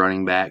 stud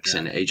running backs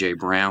and A.J.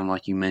 Brown,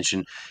 like you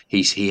mentioned,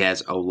 he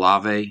has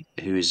Olave,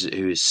 who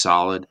is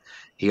solid.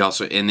 He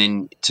also, and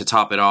then to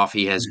top it off,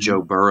 he has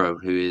Joe Burrow,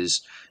 who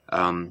is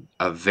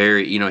a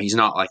very, he's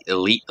not like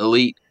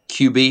elite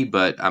QB,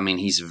 but I mean,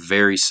 he's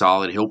very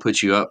solid. He'll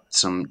put you up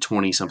some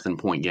 20-something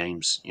point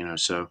games,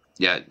 So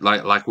yeah,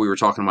 like we were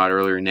talking about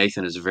earlier,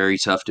 Nathan is very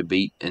tough to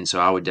beat, and so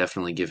I would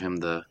definitely give him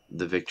the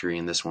victory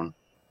in this one.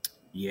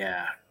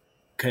 Yeah,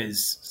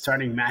 because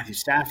starting Matthew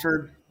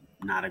Stafford,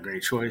 not a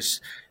great choice.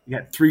 You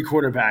got 3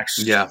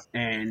 quarterbacks,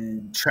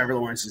 and Trevor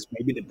Lawrence is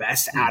maybe the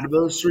best out of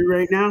those 3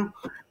 right now.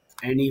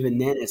 And even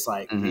then, it's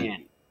like,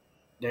 man,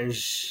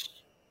 there's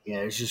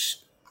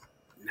just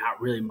not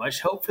really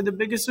much hope for the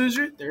Biggest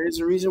Loser. There is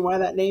a reason why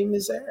that name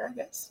is there, I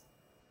guess.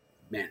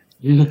 Man.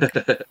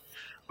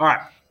 All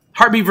right,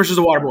 Heartbeat versus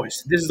the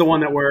Waterboys. This is the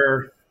one that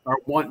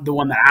the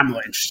one that I'm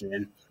interested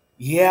in.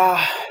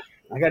 Yeah,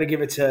 I got to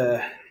give it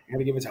to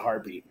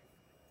Heartbeat.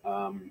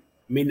 I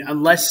mean,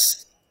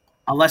 unless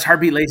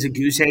Heartbeat lays a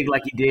goose egg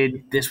like he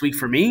did this week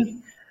for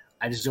me,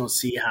 I just don't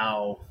see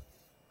how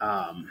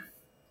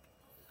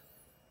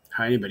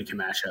anybody can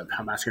match up.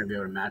 How Matt's going to be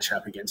able to match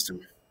up against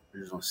him. I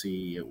just don't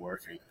see it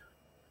working.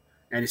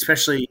 And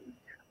especially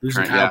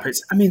losing Kyle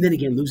Pitts. I mean, then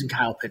again, losing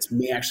Kyle Pitts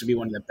may actually be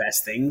one of the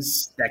best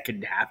things that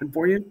could happen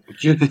for you.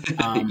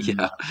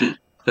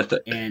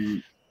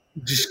 And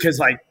just because,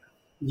 like,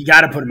 you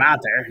got to put him out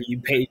there.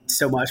 You paid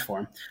so much for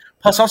him.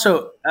 Plus,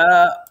 also,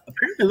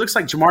 apparently it looks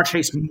like Ja'Marr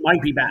Chase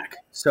might be back.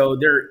 So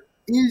there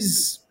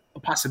is a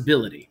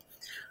possibility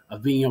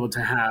of being able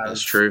to have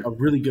a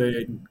really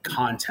good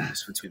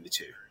contest between the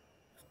two.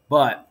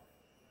 But,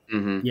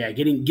 yeah,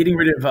 getting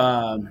rid of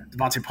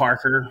Devontae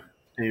Parker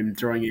and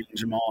throwing in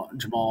Jamal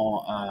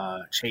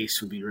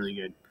Chase would be really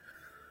good.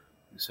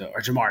 So, or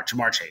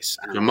Ja'Marr Chase.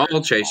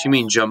 Jamal Chase, you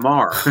mean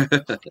Jamar?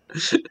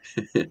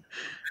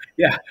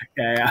 yeah.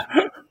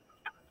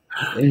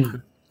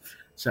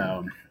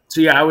 So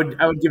yeah, I would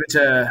give it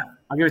to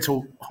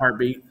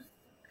Heartbeat,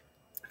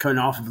 coming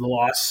off of the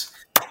loss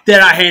that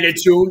I handed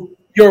to him.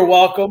 You're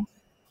welcome.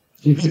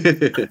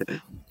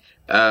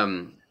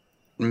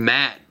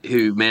 Matt,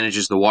 who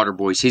manages the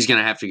Waterboys, he's going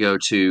to have to go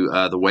to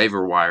the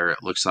waiver wire,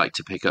 it looks like,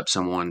 to pick up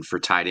someone for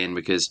tight end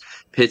because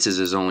Pitts is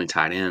his only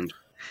tight end.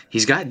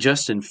 He's got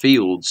Justin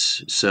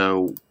Fields,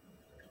 so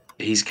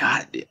he's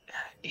solid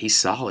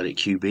at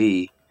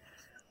QB.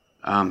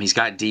 He's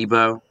got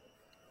Debo,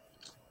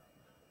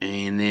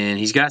 and then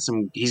he's got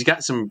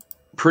some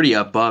pretty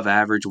above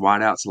average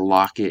wideouts: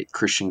 Lockett,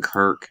 Christian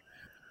Kirk.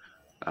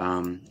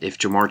 If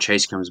Ja'Marr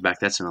Chase comes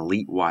back, that's an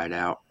elite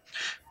wideout.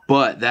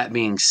 But that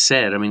being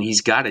said, I mean,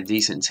 he's got a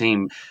decent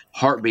team.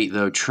 Heartbeat,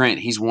 though, Trent,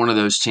 he's one of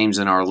those teams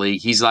in our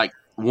league. He's like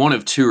one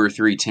of two or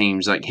three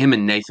teams. Like him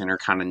and Nathan are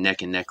kind of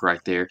neck and neck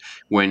right there.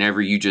 Whenever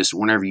you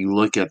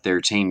look at their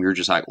team, you're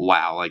just like,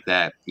 wow, like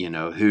that. You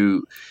know,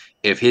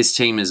 if his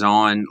team is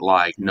on,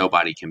 like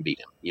nobody can beat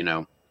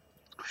him.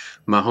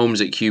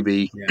 Mahomes at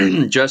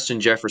QB,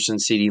 Justin Jefferson,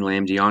 CeeDee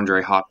Lamb,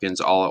 DeAndre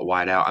Hopkins, all at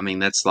wideout. I mean,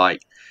 that's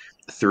like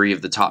 3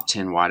 of the top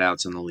 10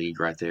 wideouts in the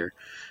league right there.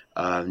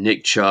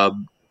 Nick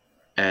Chubb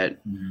at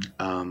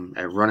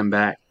running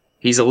back.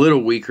 He's a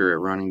little weaker at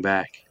running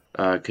back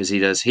because he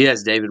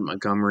has David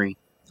Montgomery.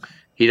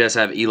 He does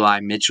have Eli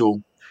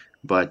Mitchell,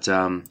 but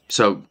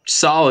so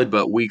solid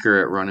but weaker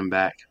at running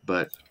back.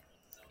 But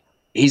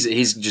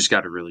he's just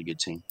got a really good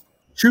team.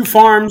 True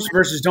Farms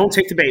versus Don't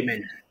Take the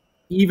Bateman.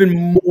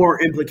 Even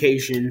more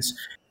implications.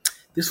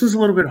 This was a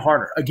little bit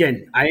harder.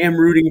 Again, I am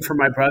rooting for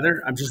my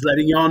brother. I'm just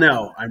letting y'all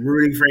know. I'm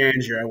rooting for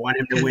Andrew. I want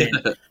him to win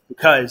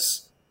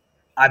because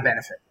I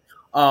benefit.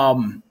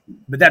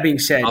 But that being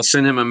said, I'll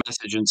send him a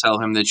message and tell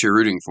him that you're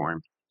rooting for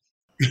him.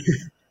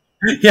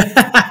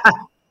 Yeah.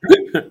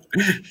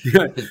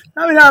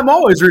 I mean, I'm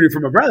always rooting for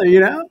my brother,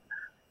 Yeah,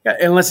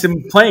 unless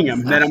I'm playing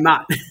him, then I'm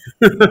not.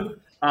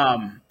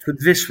 For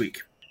this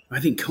week, I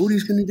think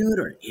Cody's going to do it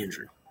or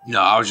Andrew. No,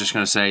 I was just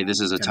going to say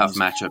this is a tough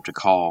matchup to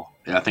call.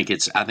 I think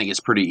it's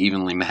pretty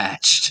evenly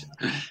matched.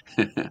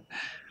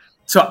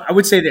 So I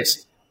would say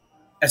this: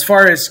 as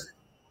far as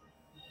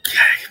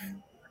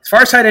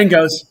tight end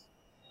goes,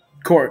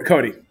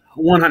 Cody,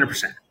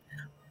 100%.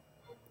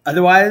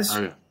 Otherwise,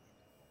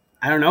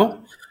 I don't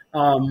know,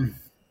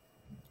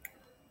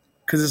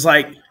 because it's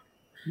like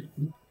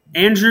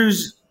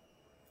Andrews.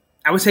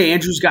 I would say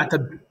Andrews got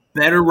the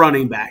better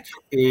running back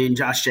in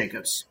Josh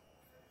Jacobs,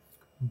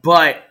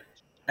 but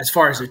as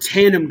far as the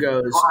tandem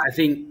goes, I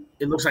think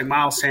it looks like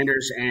Miles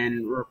Sanders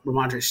and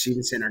Ramondre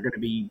Stevenson are going to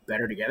be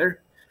better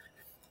together.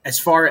 As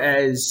far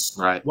as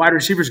wide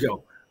receivers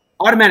go,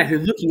 automatically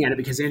looking at it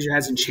because Andrew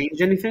hasn't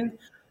changed anything,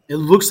 it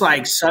looks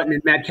like Sutton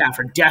and Metcalf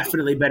are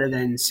definitely better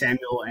than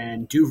Samuel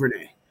and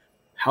Duvernay.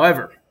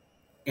 However,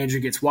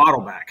 Andrew gets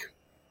Waddle back,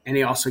 and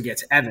he also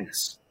gets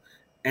Evans.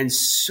 And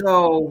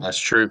so that's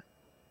true.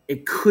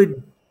 It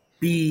could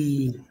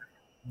be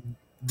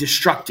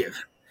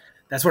destructive.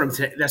 That's what I'm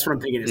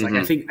thinking. Is like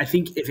I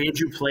think if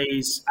Andrew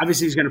plays,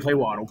 obviously he's going to play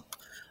Waddle.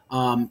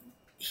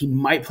 He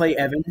might play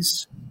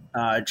Evans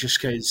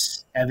just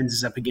because Evans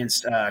is up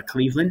against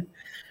Cleveland,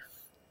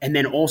 and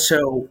then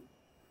also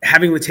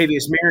having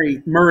Latavius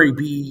Murray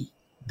be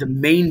the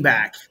main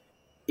back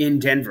in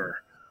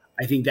Denver.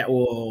 I think that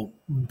will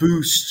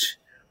boost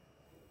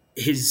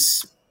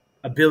his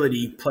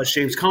ability. Plus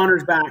James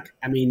Conner's back.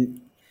 I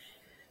mean,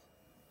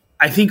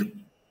 I think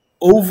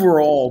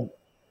overall,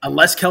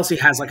 unless Kelsey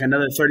has like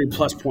another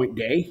 30-plus point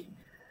day,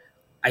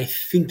 I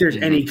think there's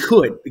any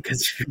could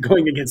because you're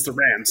going against the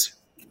Rams.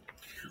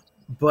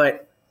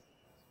 But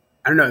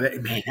I don't know.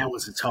 That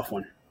was a tough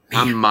one.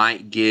 Man, I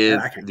might give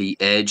the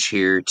edge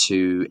here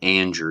to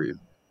Andrew,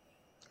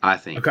 I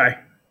think. Okay.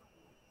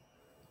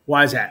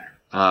 Why is that?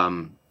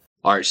 All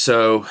right,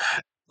 so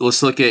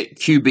let's look at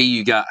QB.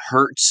 You got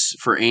Hurts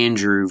for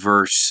Andrew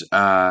versus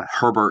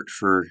Herbert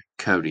for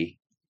Cody.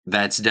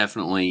 That's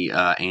definitely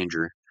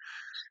Andrew.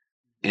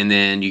 And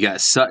then you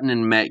got Sutton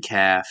and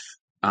Metcalf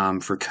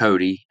for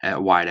Cody at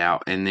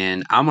wideout, and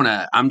then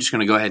I'm just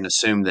gonna go ahead and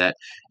assume that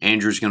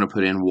Andrew's gonna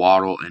put in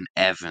Waddle and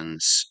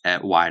Evans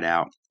at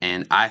wideout,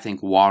 and I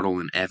think Waddle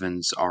and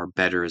Evans are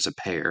better as a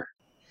pair.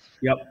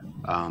 Yep.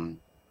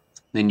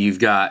 Then you've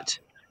got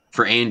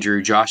for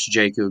Andrew Josh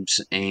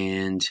Jacobs,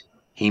 and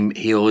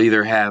he'll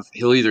either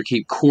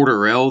keep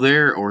Cordarrelle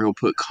there or he'll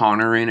put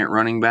Connor in at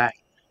running back.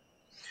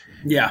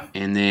 Yeah.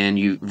 And then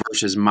you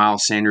versus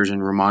Miles Sanders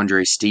and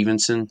Ramondre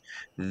Stevenson.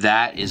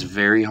 That is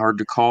very hard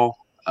to call.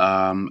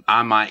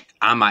 I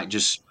might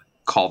just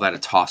call that a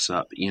toss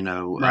up.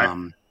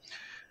 Right.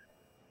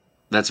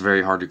 That's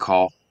very hard to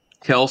call.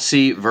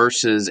 Kelsey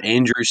versus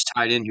Andrews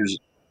tight end.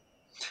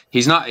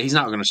 He's not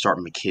going to start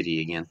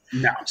McKitty again.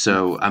 No.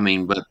 So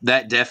but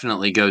that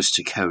definitely goes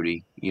to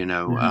Cody.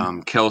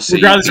 Kelsey,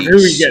 regardless of who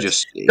he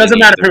gets, doesn't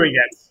matter who he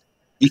gets.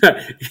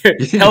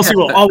 Kelsey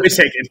will always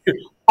take it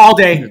all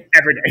day,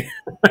 every day.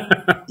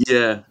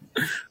 Yeah.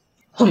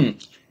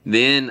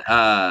 Then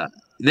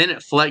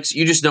at flex,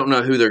 you just don't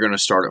know who they're going to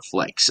start at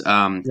flex.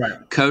 Right.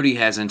 Cody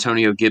has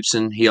Antonio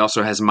Gibson. He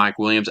also has Mike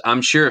Williams.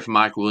 I'm sure if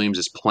Mike Williams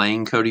is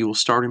playing, Cody will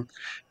start him.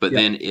 But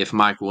then if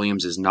Mike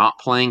Williams is not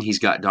playing, he's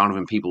got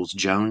Donovan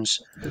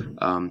Peoples-Jones.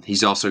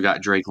 He's also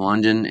got Drake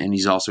London, and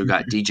he's also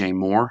got DJ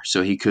Moore.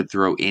 So he could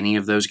throw any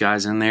of those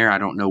guys in there. I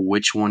don't know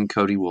which one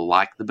Cody will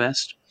like the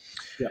best.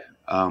 Yeah.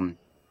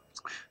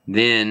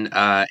 Then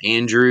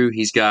Andrew,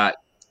 he's got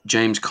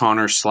James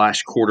Conner /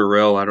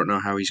 Cordarrelle. I don't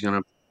know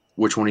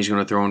which one he's going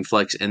to throw in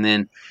flex. And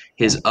then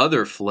his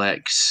other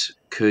flex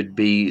could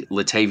be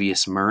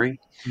Latavius Murray.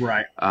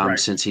 Right.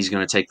 Since he's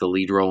going to take the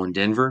lead role in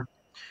Denver.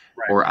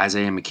 Right. Or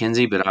Isaiah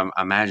McKenzie, but I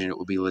imagine it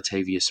would be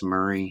Latavius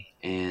Murray.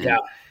 And yeah,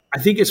 I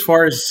think as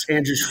far as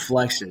Andrew's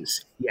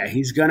flexes,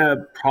 he's going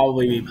to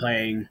probably be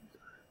playing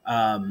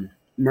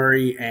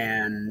Murray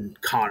and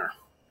Connor.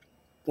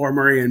 Or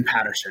Murray and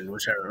Patterson,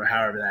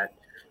 however that.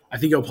 I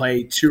think he'll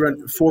play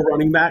 4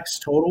 running backs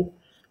total,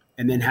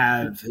 and then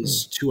have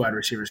his 2 wide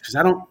receivers. Because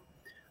I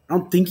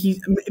don't think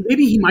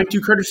maybe he might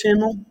do Curtis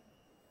Samuel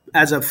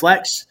as a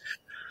flex,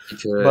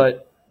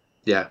 but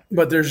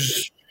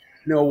there's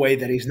no way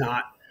that he's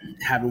not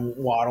having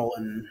Waddle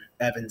and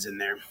Evans in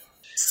there.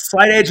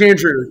 Slight edge,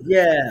 Andrew.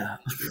 Yeah.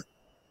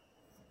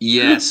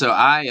 Yeah, so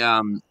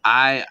I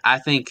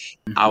think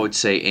I would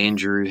say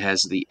Andrew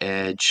has the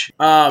edge.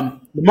 The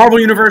Marvel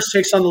Universe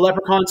takes on the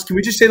Leprechauns. Can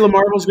we just say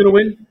Lamarvel's going to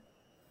win?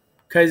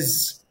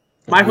 Because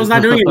Michael's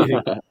not doing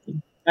anything.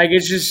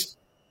 He's just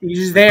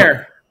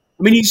there.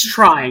 I mean, he's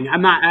trying.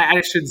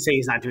 I shouldn't say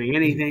he's not doing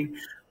anything,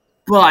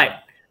 but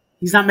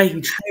he's not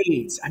making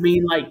trades. I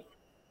mean,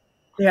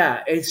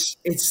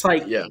 it's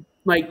like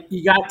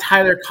you got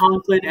Tyler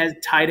Conklin as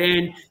tight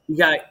end. You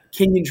got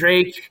Kenyon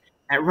Drake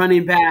at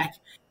running back.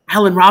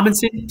 Allen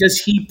Robinson, does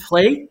he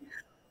play?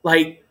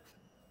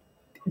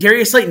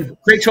 Darius Slayton,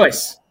 great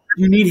choice.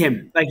 You need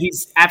him.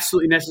 He's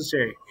absolutely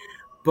necessary.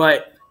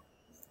 But,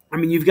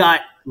 you've got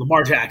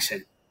Lamar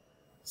Jackson,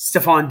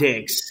 Stephon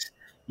Diggs.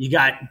 You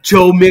got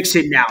Joe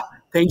Mixon now,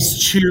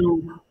 thanks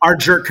to our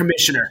jerk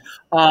commissioner.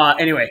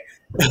 Anyway,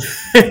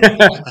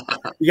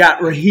 you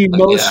got Raheem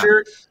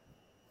Mostert.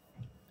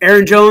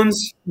 Aaron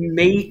Jones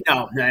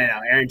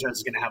Aaron Jones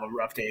is going to have a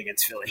rough day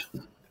against Philly.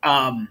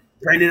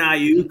 Brandon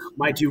Ayuk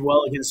might do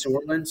well against New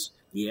Orleans.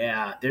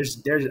 Yeah,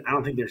 I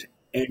don't think there's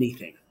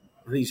anything.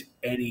 I don't think there's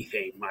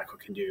anything Michael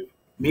can do.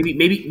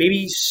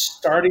 Maybe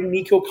starting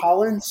Nico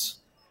Collins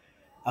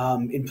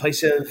in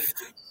place of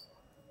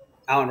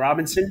Allen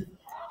Robinson,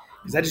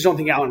 because I just don't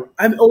think Allen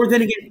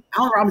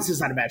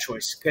Robinson's not a bad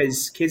choice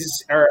because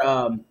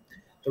the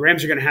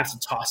Rams are going to have to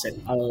toss it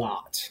a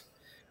lot.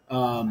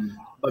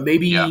 But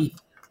maybe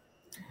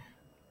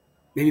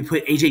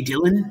put A.J.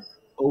 Dillon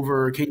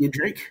over Kenyon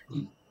Drake.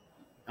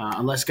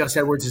 Unless Gus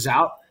Edwards is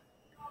out,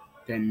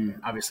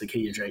 then obviously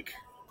Kenyon Drake.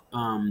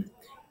 And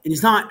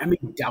he's not.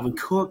 Dalvin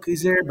Cook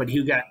is there, but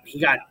he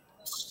got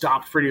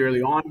stopped pretty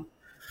early on,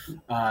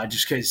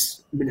 just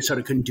because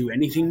Minnesota couldn't do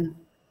anything.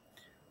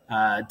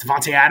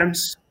 Devontae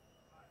Adams,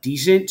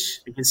 decent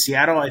against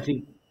Seattle. I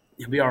think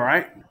he'll be all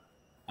right.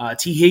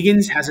 T.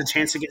 Higgins has a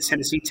chance against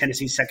Tennessee.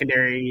 Tennessee's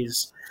secondary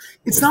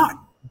it's not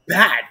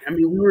bad.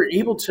 We were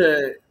able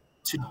to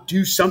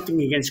do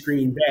something against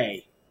Green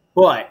Bay,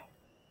 but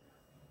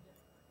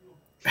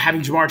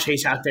having Jamar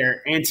Chase out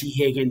there and T.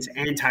 Higgins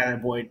and Tyler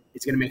Boyd,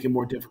 it's going to make it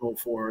more difficult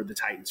for the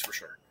Titans for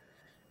sure.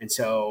 And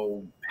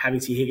so having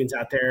T. Higgins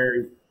out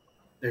there,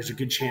 there's a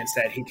good chance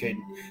that he could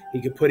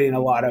put in a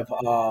lot of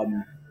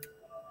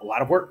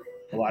work,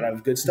 a lot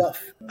of good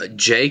stuff.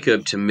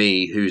 Jacob, to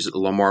me, who's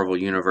Lamarvel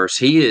Universe,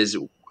 he's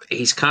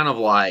kind of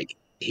like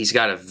he's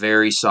got a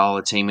very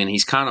solid team, and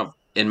he's kind of,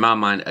 in my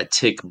mind, a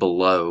tick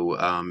below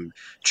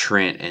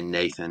Trent and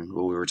Nathan,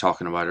 what we were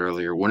talking about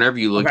earlier. Whenever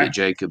you look at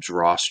Jacob's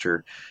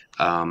roster,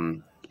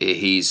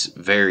 he's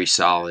very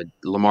solid.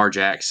 Lamar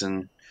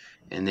Jackson,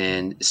 and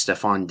then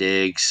Stephon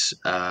Diggs,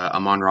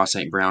 Amon-Ra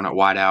St. Brown at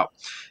wideout,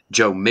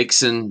 Joe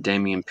Mixon,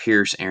 Dameon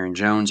Pierce, Aaron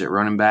Jones at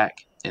running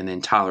back, and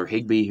then Tyler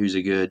Higbee, who's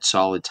a good,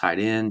 solid tight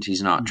end.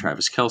 He's not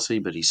Travis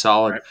Kelce, but he's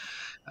solid.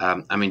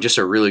 I mean, just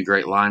a really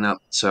great lineup.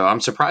 So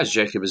I'm surprised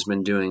Jacob has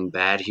been doing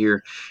bad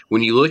here.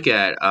 When you look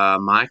at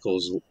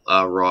Michael's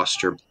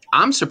roster,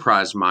 I'm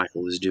surprised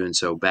Michael is doing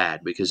so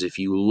bad because if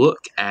you look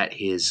at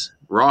his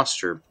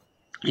roster,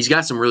 he's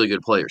got some really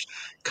good players.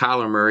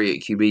 Kyler Murray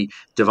at QB,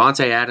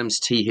 Devontae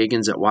Adams, T.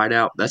 Higgins at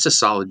wideout. That's a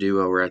solid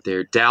duo right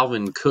there.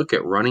 Dalvin Cook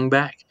at running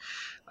back.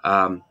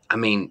 I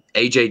mean,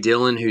 A.J.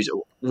 Dillon,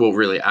 well,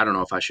 really, I don't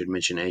know if I should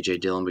mention A.J.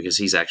 Dillon because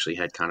he's actually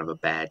had kind of a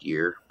bad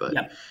year. But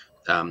yep.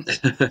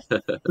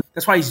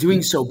 That's why he's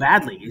doing so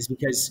badly is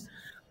because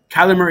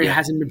Kyler Murray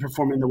hasn't been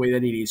performing the way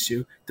that he needs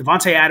to.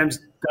 Devontae Adams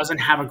doesn't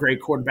have a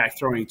great quarterback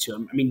throwing to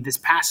him. I mean, this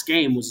past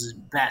game was his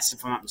best,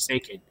 if I'm not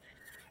mistaken.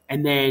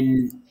 And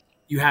then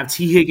you have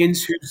T.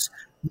 Higgins, who's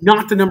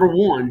not the number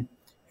one,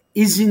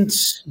 isn't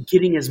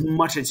getting as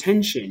much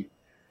attention.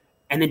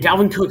 And then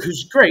Dalvin Cook,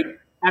 who's great,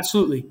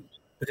 absolutely.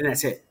 But then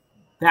that's it.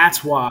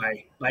 That's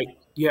why, like,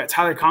 you got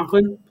Tyler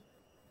Conklin,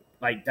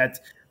 like that.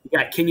 You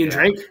got Kenyon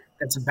Drake,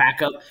 that's a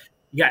backup.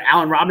 You got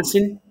Allen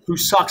Robinson, who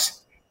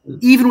sucks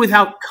even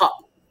without Kupp.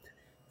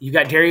 You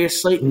got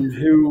Darius Slayton,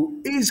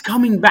 who is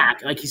coming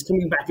back, like he's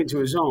coming back into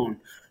his own.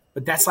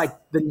 But that's like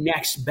the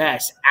next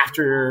best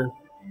after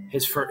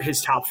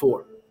his top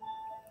four.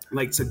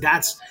 Like, so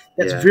that's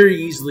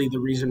very easily the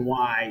reason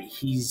why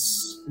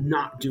he's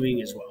not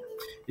doing as well.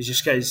 It's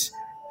just because,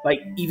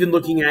 like, even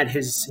looking at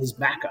his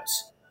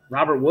backups,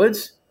 Robert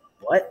Woods,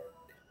 what?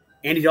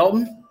 Andy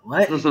Dalton,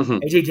 what?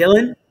 A.J.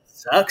 Dillon,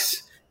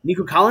 sucks.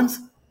 Nico Collins,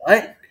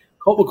 what?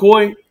 Colt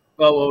McCoy,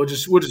 well, we'll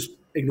just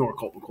ignore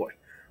Colt McCoy.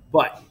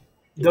 But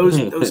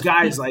those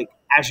guys, like,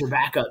 as your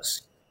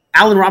backups,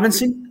 Allen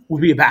Robinson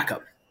would be a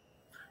backup.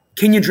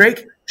 Kenyon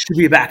Drake should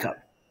be a backup.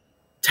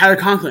 Tyler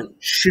Conklin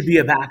should be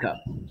a backup.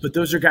 But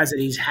those are guys that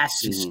he has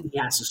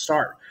to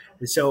start.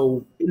 And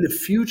so in the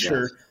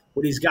future,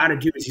 what he's got to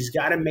do is he's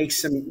got to make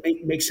some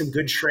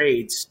good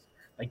trades,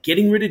 like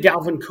getting rid of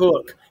Dalvin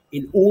Cook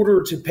in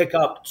order to pick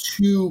up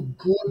two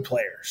good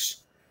players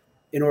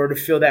in order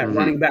to fill that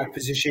running back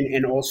position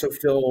and also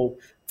fill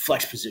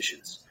flex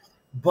positions.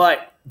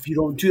 But if you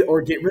don't do –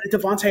 or get rid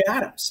of Devontae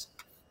Adams.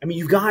 I mean,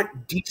 you've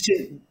got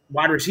decent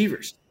wide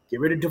receivers. Get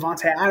rid of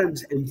Devontae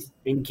Adams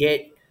and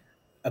get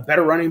a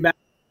better running back,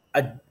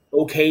 a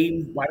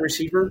okay wide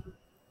receiver,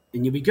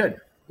 and you'll be good.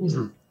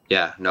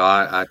 Yeah, no,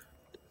 I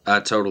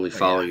totally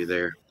follow you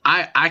there.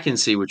 I can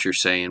see what you're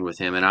saying with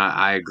him, and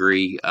I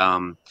agree.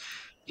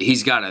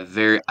 He's got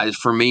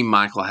for me,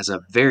 Michael has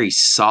a very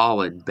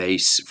solid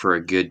base for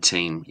a good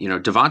team. You know,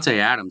 Devontae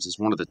Adams is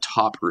one of the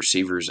top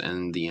receivers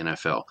in the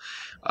NFL.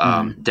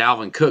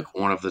 Dalvin Cook,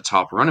 one of the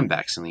top running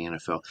backs in the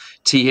NFL.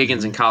 T.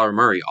 Higgins and Kyler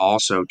Murray,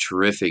 also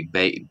terrific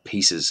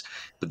pieces.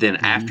 But then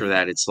after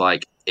that, it's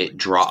like it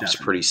drops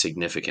pretty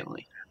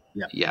significantly.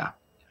 Yeah.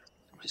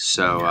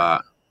 So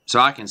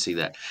I can see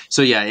that.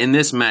 So, yeah, in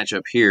this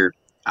matchup here,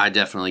 I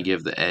definitely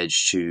give the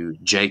edge to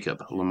Jacob,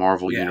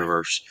 Lamarville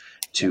Universe,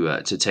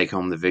 to take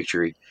home the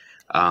victory.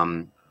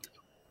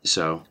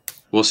 So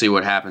we'll see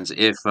what happens.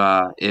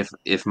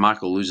 If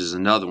Michael loses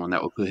another one,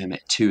 that will put him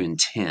at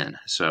 2-10.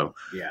 So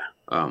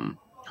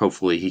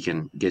hopefully he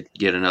can get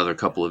another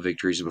couple of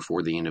victories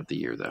before the end of the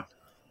year, though.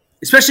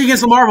 Especially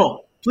against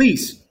Lamarville.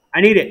 Please.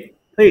 I need it.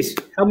 Please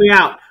help me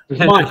out.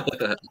 Come on.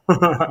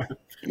 All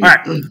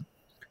right.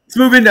 Let's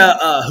move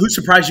into who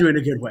surprised you in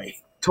a good way.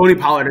 Tony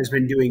Pollard has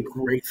been doing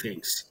great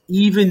things.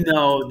 Even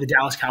though the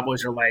Dallas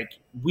Cowboys are like,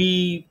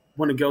 we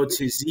want to go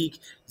to Zeke.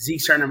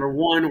 Zeke's our number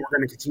one. We're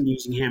going to continue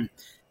using him.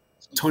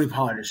 Tony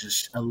Pollard is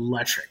just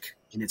electric,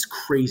 and it's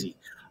crazy.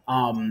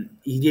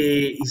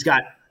 He's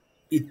got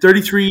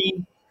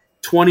 33,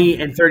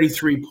 20, and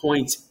 33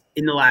 points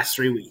in the last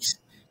 3 weeks.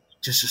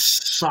 Just a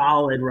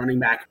solid running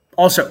back.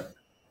 Also,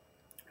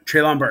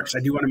 Treylon Burks. I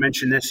do want to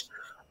mention this.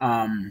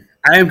 I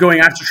am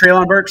going after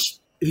Treylon Burks.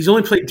 He's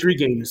only played 3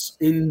 games.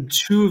 In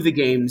 2 of the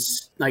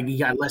games, like, he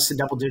got less than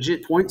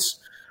double-digit points.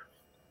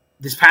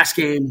 This past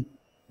game,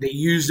 they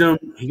used him.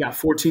 He got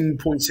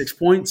 14.6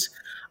 points.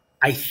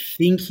 I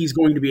think he's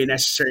going to be a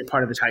necessary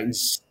part of the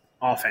Titans'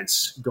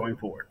 offense going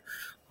forward.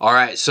 All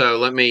right, so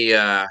let me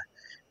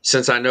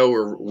since I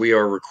know we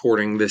are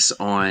recording this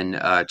on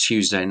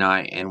Tuesday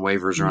night and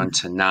waivers are on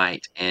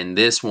tonight, and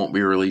this won't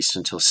be released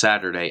until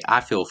Saturday, I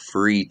feel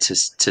free to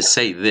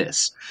say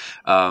this.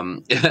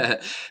 I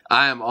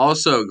am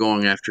also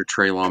going after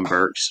Treylon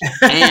Burks,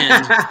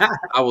 and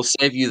I will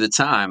save you the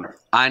time.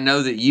 I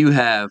know that you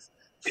have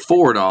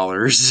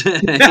 $4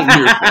 in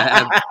your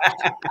fab.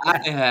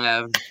 I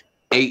have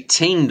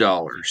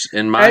 $18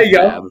 in my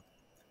fab.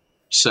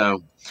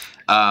 So,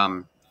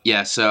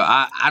 so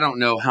I don't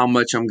know how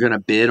much I'm going to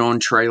bid on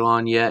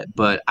Treylon yet,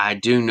 but I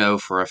do know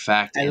for a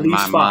fact in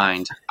my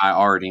mind I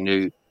already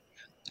knew.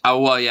 Oh,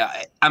 well,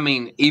 yeah. I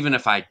mean, even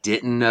if I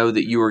didn't know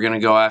that you were going to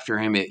go after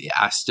him,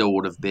 I still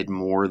would have bid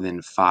more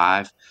than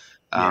 5.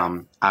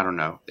 I don't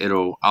know.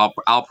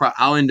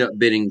 I'll end up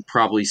bidding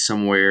probably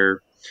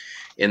somewhere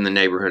in the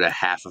neighborhood of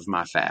half of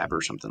my fab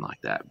or something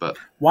like that. But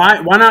why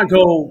not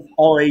go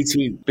all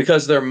 18?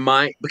 Because there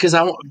might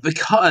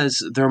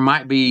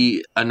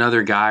be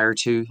another guy or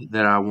two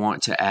that I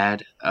want to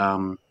add.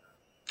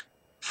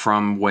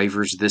 from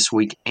waivers this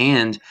week,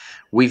 and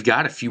we've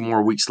got a few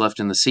more weeks left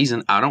in the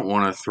season. I don't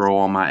want to throw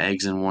all my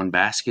eggs in one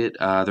basket.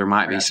 There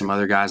might be some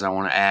other guys I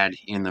want to add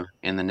in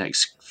the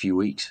next few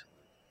weeks.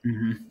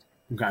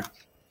 Mm-hmm. Okay,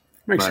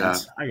 makes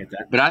sense. I get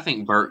that. But I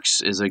think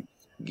Burks is a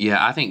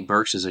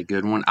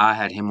good one. I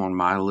had him on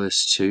my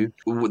list too.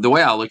 The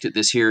way I looked at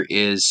this here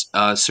is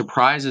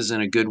surprises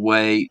in a good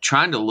way,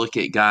 trying to look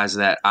at guys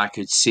that I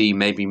could see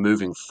maybe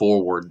moving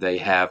forward. They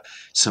have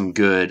some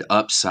good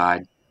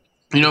upside.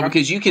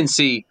 Because you can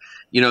see,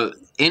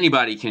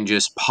 anybody can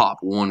just pop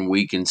 1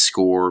 week and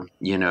score,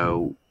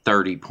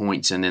 30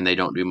 points, and then they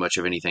don't do much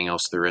of anything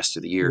else the rest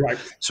of the year. Right.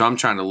 So I'm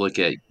trying to look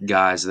at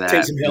guys that,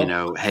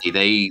 hey,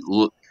 they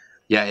look,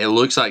 it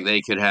looks like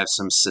they could have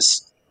some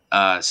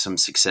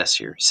success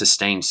here,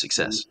 sustained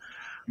success.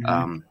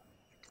 Mm-hmm.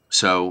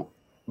 So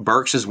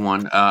Burks is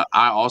one. I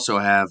also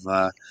have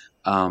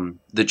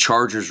the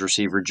Chargers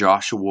receiver,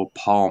 Joshua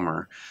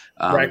Palmer.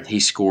 Right. He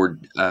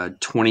scored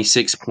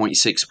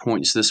 26.6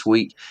 points this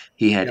week.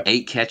 He had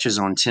 8 catches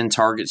on 10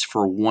 targets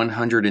for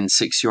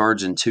 106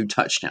 yards and 2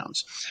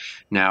 touchdowns.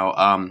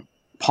 Now,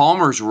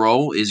 Palmer's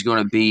role is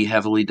going to be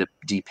heavily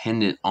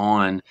dependent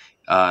on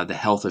the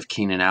health of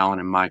Keenan Allen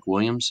and Mike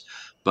Williams.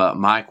 But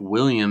Mike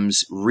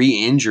Williams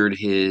re-injured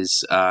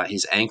his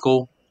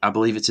ankle. I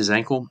believe it's his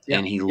ankle,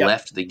 and he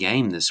left the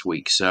game this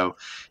week. So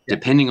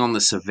depending on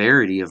the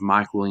severity of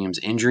Mike Williams'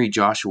 injury,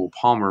 Joshua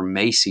Palmer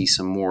may see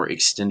some more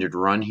extended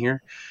run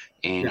here,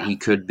 and he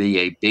could be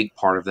a big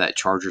part of that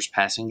Chargers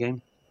passing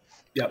game.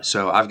 Yep.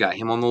 So I've got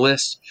him on the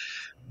list.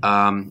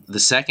 The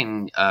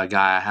second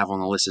guy I have on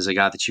the list is a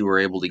guy that you were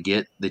able to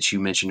get that you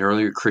mentioned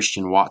earlier,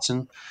 Christian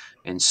Watson.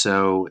 And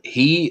so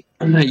he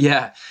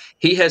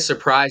has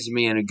surprised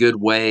me in a good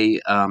way.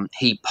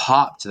 He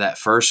popped that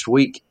first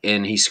week,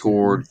 and he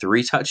scored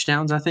 3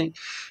 touchdowns, I think.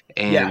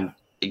 And,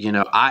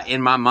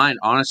 in my mind,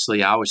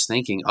 honestly, I was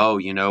thinking,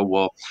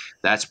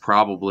 that's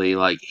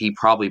probably he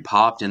probably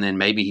popped, and then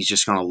maybe he's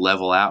just going to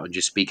level out and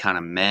just be kind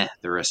of meh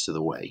the rest of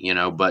the way,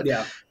 But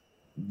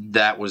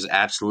that was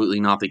absolutely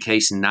not the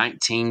case.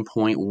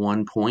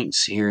 19.1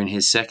 points here in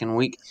his second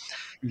week.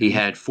 He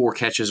had 4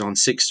 catches on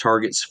 6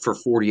 targets for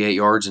 48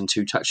 yards and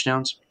 2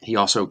 touchdowns. He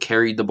also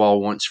carried the ball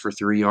once for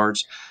 3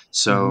 yards.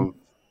 So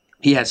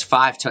he has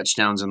 5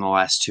 touchdowns in the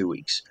last 2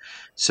 weeks.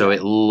 So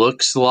it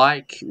looks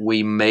like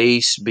we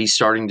may be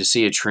starting to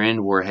see a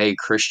trend where, hey,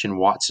 Christian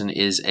Watson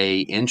is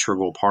a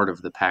integral part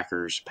of the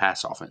Packers'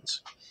 pass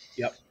offense.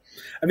 Yep.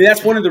 I mean,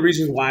 that's one of the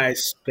reasons why I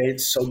spent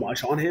so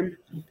much on him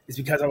is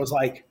because I was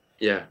like,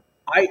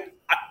 I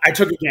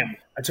took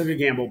a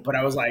gamble, but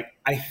I was like,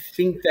 I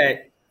think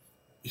that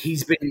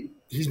he's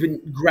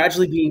been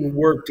gradually being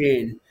worked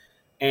in,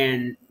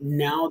 and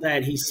now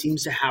that he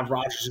seems to have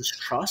Rodgers'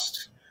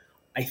 trust,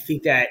 I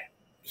think that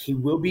he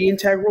will be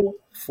integral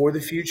for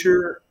the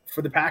future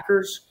for the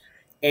Packers.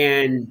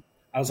 And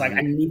I was like,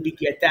 I need to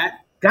get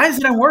that. Guys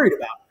that I'm worried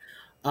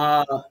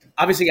about.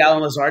 Obviously,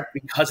 Allen Lazard,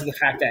 because of the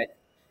fact that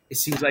it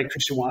seems like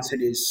Christian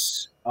Watson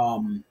is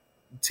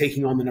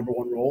taking on the number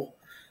 1 role,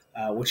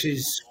 which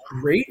is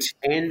great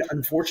and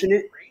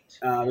unfortunate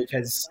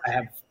because I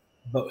have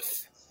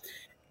both.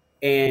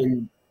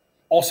 And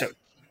also,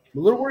 I'm a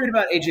little worried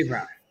about A.J.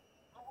 Brown.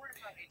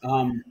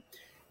 I'm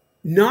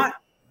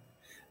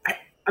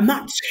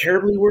not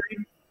terribly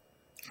worried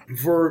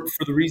for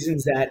the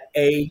reasons that,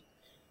 A,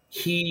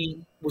 he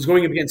was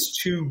going up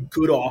against 2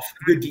 good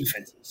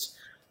defenses,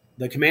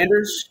 the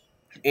Commanders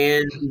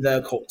and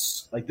the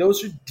Colts.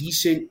 Those are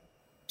decent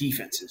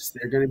defenses.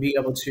 They're going to be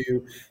able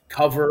to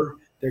cover.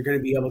 They're going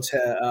to be able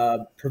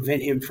to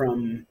prevent him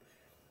from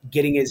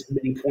getting as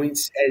many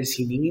points as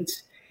he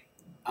needs.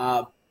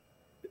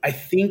 I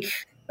think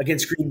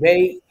against Green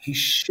Bay, he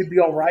should be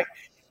all right.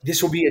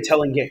 This will be a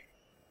telling game.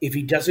 If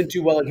he doesn't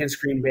do well against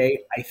Green Bay,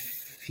 I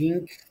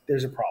think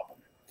there's a problem.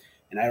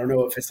 And I don't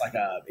know if it's like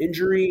an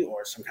injury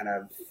or some kind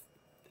of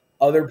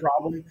other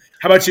problem.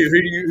 How about you?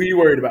 Who are you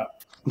worried about?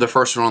 The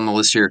first one on the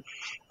list here,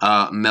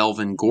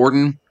 Melvin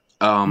Gordon.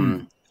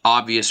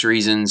 Obvious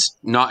reasons,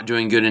 not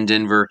doing good in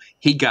Denver.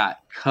 He got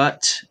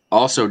cut.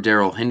 Also,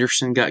 Darrell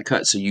Henderson got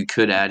cut, so you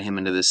could add him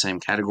into the same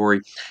category.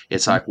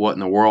 It's like, what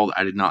in the world?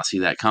 I did not see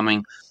that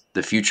coming.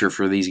 The future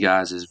for these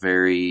guys is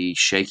very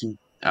shaky.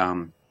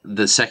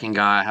 The second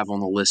guy I have on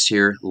the list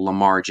here,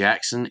 Lamar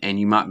Jackson, and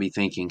you might be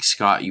thinking,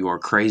 Scott, you are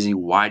crazy.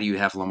 Why do you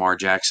have Lamar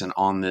Jackson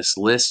on this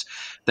list?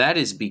 That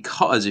is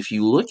because if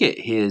you look at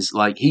his,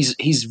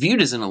 he's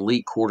viewed as an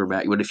elite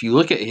quarterback, but if you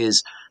look at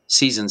his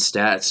season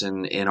stats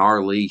in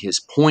our league, his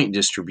point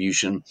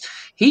distribution,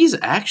 he's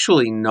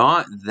actually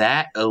not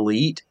that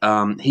elite.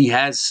 He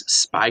has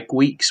spike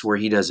weeks where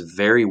he does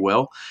very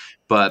well,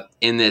 but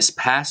in this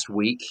past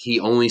week, he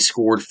only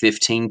scored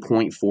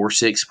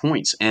 15.46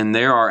 points, and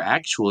there are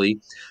actually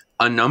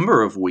a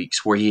number of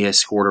weeks where he has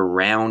scored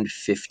around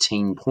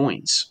 15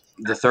 points.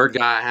 The third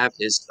guy I have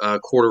is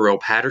Cordarrelle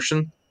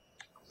Patterson.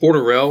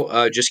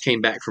 Cordarrelle just came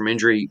back from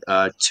injury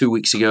 2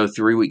 weeks ago,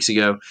 3 weeks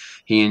ago.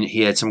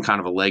 He had some kind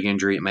of a leg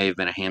injury. It may have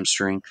been a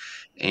hamstring.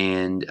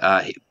 And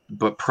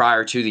but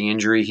prior to the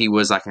injury, he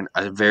was like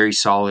a very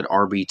solid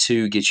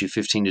RB2, get you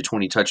 15 to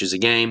 20 touches a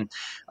game,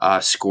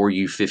 score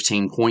you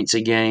 15 points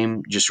a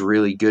game, just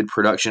really good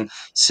production.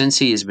 Since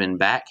he has been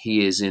back,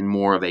 he is in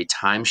more of a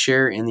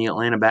timeshare in the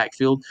Atlanta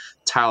backfield.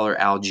 Tyler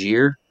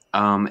Algier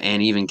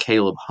and even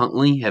Caleb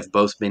Huntley have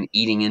both been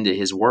eating into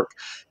his work.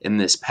 In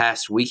this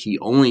past week, he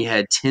only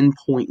had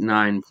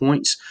 10.9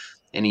 points,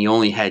 and he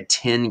only had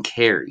 10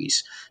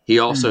 carries. He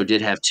also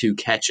did have 2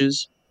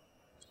 catches,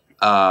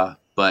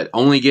 but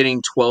only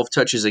getting 12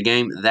 touches a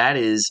game. That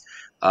is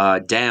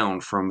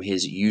down from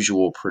his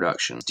usual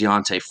production.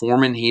 D'Onta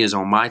Foreman, he is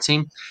on my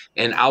team.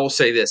 And I will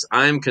say this,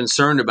 I am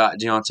concerned about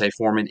D'Onta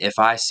Foreman if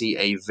I see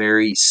a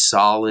very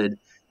solid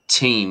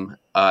team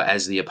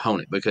as the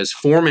opponent, because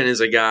Foreman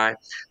is a guy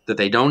that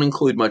they don't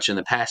include much in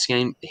the pass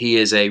game. He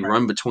is a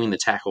run between the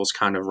tackles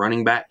kind of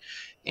running back.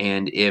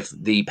 And if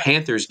the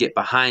Panthers get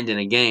behind in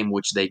a game,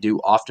 which they do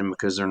often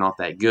because they're not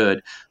that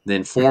good,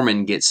 then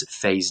Foreman gets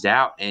phased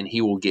out and he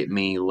will get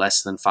me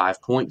less than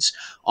 5 points.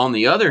 On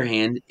the other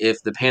hand,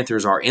 if the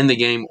Panthers are in the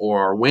game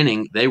or are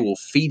winning, they will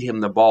feed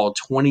him the ball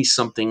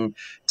 20-something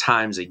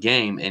times a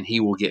game and he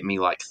will get me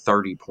like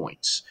 30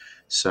 points.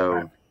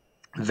 So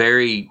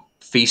very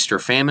feast or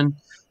famine,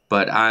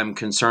 but I'm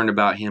concerned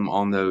about him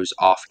on those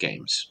off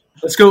games.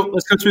 Let's go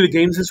through the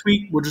games this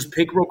week. We'll just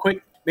pick real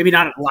quick. Maybe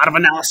not a lot of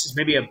analysis,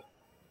 maybe a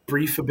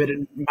brief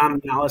amount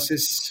of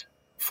analysis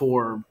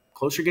for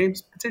closer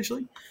games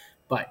potentially,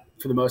 but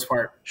for the most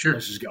part, sure.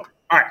 Let's just go.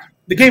 All right,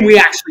 the game we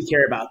actually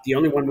care about, the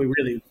only one we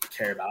really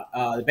care about,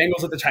 the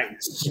Bengals at the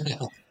Titans.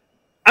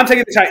 I'm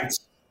taking the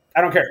Titans.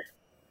 I don't care.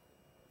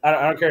 I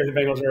don't care if the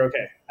Bengals are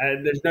okay.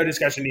 There's no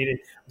discussion needed.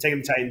 I'm taking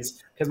the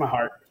Titans because my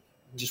heart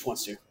just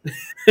wants to.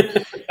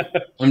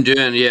 I'm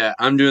doing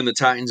the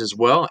Titans as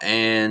well,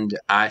 and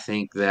I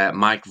think that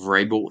Mike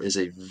Vrabel is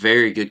a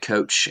very good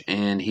coach,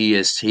 and he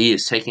is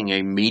taking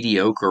a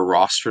mediocre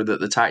roster that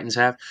the Titans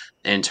have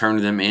and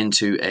turning them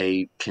into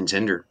a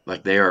contender.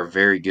 Like, they are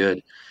very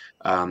good.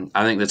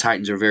 I think the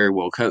Titans are very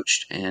well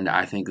coached, and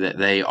I think that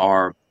they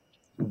are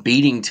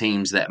beating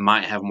teams that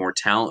might have more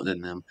talent than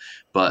them,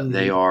 but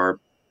they are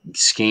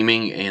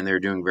scheming and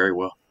they're doing very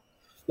well.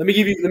 Let me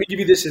give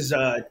you this as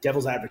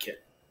devil's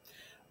advocate.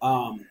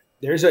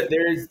 There's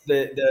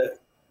the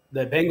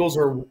Bengals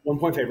are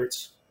 1-point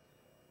favorites.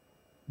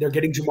 They're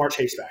getting Ja'Marr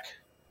Chase back.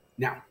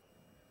 Now,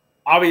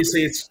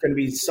 obviously, it's going to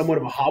be somewhat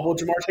of a hobble,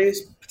 Ja'Marr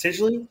Chase,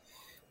 potentially,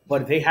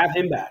 but if they have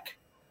him back,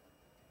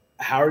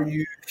 how are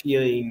you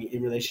feeling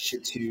in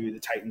relationship to the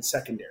Titans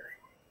secondary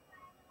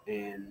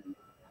and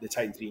the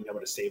Titans being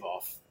able to stave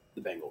off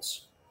the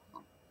Bengals?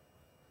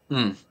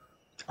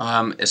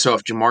 So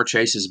if Ja'Marr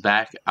Chase is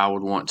back, I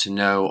would want to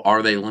know,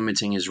 are they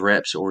limiting his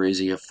reps or is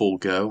he a full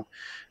go?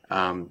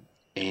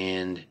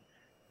 And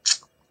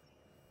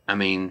I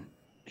mean,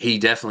 he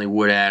definitely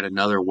would add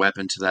another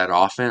weapon to that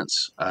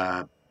offense.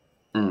 I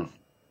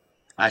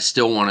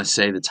still want to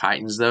say the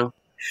Titans, though.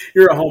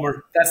 You're a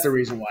homer. That's the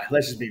reason why.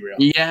 Let's just be real.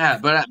 Yeah,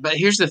 but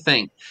here's the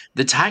thing: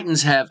 the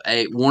Titans have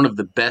one of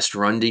the best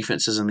run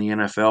defenses in the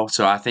NFL,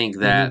 so I think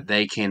that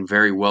they can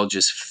very well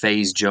just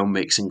phase Joe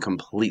Mixon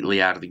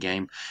completely out of the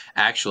game.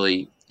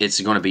 Actually, it's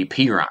going to be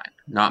Perine,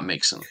 not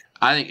Mixon.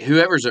 I think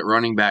whoever's at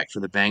running back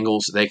for the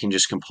Bengals, they can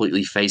just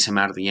completely phase him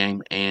out of the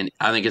game, and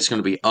I think it's going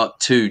to be up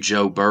to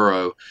Joe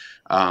Burrow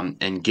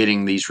and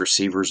getting these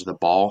receivers the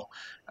ball.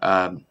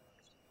 And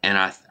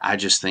I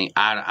just think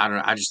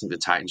I just think the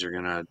Titans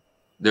are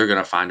they're going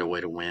to find a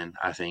way to win,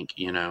 I think,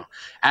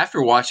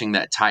 After watching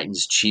that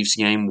Titans-Chiefs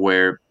game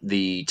where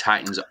the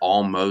Titans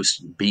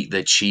almost beat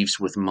the Chiefs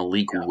with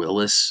Malik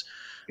Willis,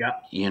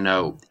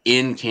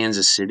 in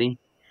Kansas City,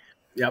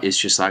 it's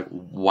just like,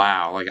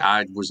 wow. Like,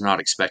 I was not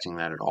expecting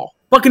that at all.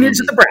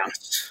 Buccaneers at the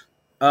Browns.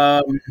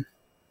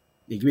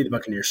 Give me the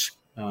Buccaneers.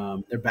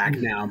 They're back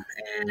now,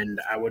 and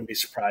I wouldn't be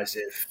surprised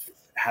if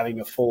having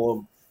a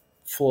full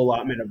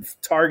allotment of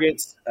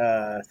targets,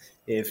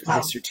 if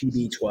Mr.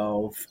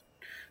 TB12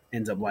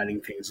 ends up lighting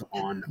things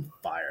on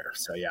fire.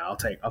 So yeah, I'll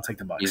take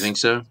the Bucs. You think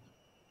so?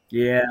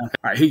 Yeah. All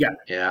right, who you got?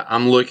 Yeah,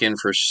 I'm looking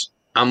for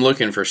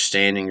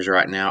standings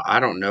right now.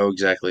 I don't know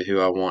exactly who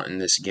I want in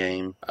this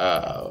game.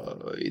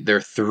 They're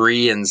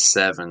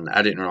 3-7.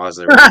 I didn't realize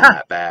they were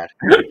that bad.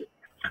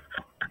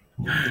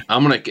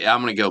 I'm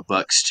gonna go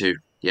Bucs too.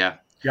 Yeah.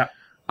 Yeah.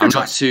 I'm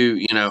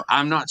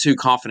not too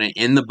confident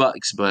in the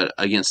Bucs, but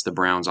against the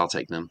Browns, I'll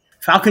take them.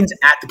 Falcons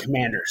at the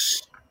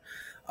Commanders.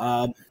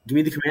 Give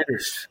me the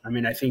Commanders. I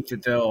mean, I think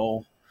that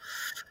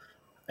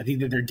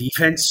their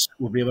defense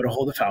will be able to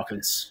hold the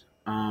Falcons.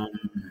 I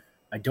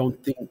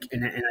don't think,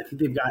 and I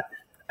think they've got.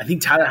 I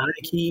think Taylor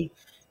Heinicke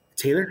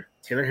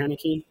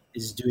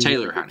is doing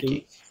Taylor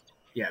Heinicke.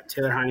 Yeah,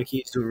 Taylor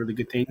Heinicke is doing really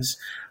good things.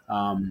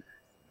 I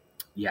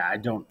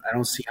don't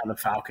see how the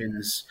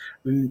Falcons.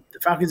 I mean, the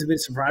Falcons have been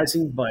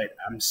surprising, but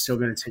I'm still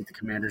going to take the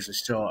Commanders.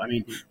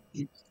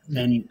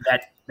 And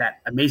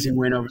that amazing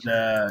win over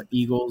the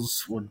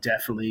Eagles will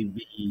definitely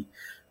be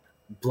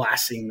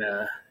blasting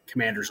the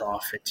Commanders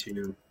off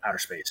into outer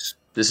space.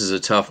 This is a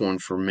tough one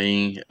for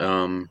me.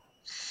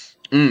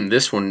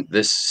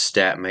 This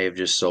stat may have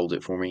just sold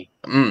it for me.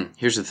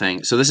 Here's the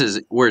thing. So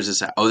where is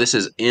this at? Oh, this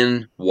is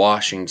in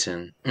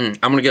Washington. I'm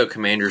going to go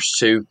Commanders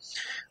too.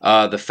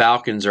 The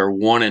Falcons are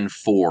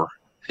 1-4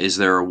 is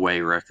their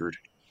away record.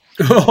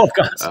 Oh,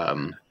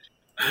 God.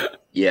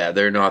 Yeah,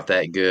 they're not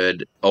that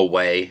good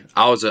away.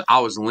 I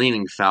was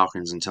leaning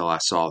Falcons until I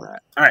saw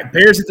that. All right,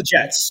 Bears at the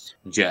Jets.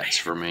 Jets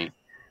for me.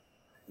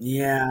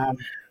 Yeah.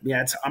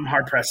 I'm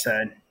hard pressed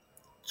to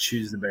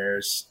choose the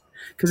Bears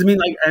because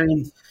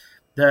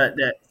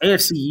the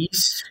AFC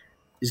East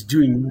is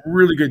doing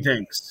really good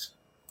things,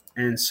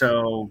 and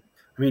so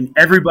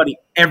everybody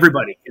in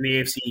the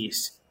AFC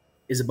East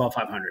is above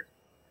 500.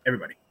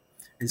 Everybody,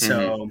 and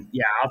so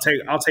I'll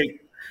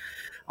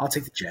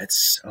take the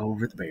Jets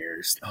over the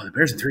Bears. Oh, the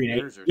Bears are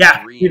 3-8. Yeah,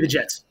 give me the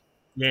Jets.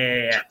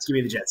 Yeah. Give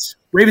me the Jets.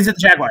 Ravens at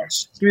the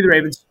Jaguars. Give me the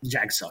Ravens. The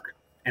Jags suck,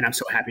 and I'm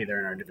so happy they're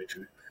in our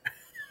division.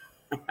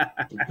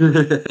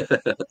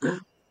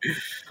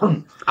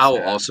 I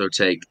will also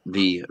take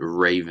the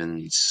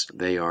Ravens.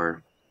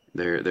 They're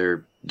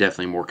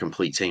definitely a more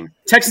complete team.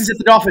 Texans at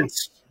the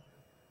Dolphins.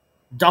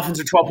 Dolphins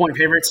are 12-point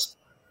favorites.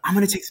 I'm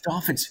going to take the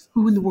Dolphins.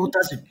 Who in the world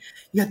doesn't?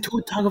 You got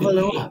Tua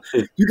Tagovailoa.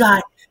 You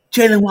got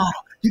Jalen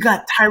Waddle. You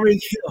got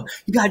Tyreek Hill.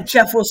 You got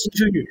Jeff Wilson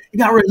Jr. You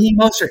got Raheem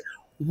Mostert.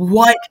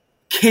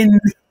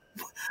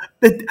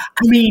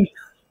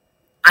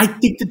 I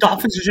think the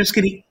Dolphins are just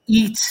going to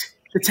eat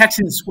the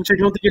Texans, which I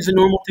don't think is a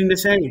normal thing to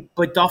say,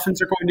 but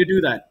Dolphins are going to do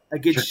that.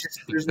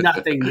 There's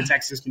nothing the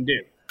Texans can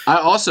do. I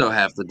also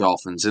have the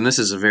Dolphins, and this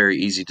is a very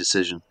easy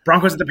decision.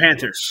 Broncos at the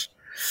Panthers.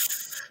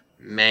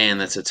 Man,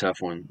 that's a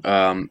tough one.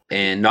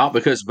 And not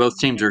because both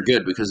teams are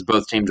good, because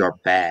both teams are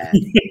bad.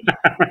 Yeah,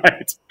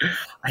 right.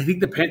 I think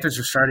the Panthers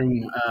are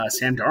starting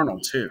Sam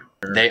Darnold, too.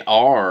 They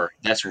are.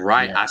 That's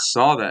right. Yeah. I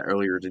saw that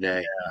earlier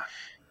today. Yeah.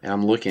 And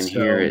I'm looking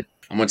here.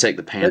 I'm going to take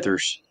the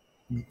Panthers.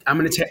 I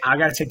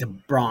got to take the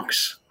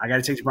Bronx. I got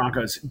to take the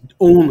Broncos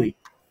only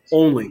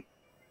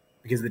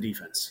because of the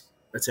defense.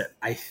 That's it.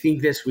 I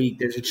think this week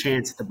there's a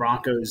chance that the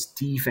Broncos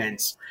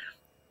defense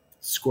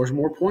scores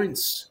more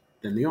points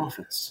than the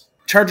offense.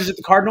 Chargers at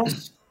the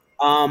Cardinals.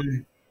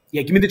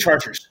 Give me the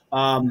Chargers.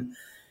 Kyler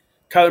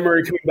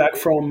Murray coming back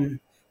from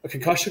a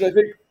concussion, I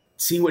think.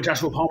 Seeing what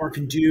Joshua Palmer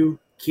can do.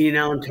 Keenan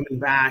Allen coming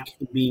back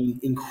and being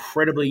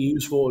incredibly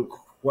useful,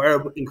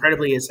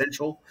 incredibly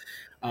essential.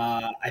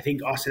 I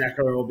think Austin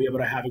Eckler will be able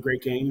to have a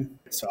great game,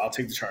 so I'll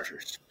take the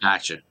Chargers.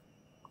 Gotcha.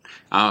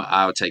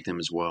 I'll take them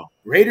as well.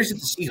 Raiders at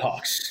the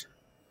Seahawks.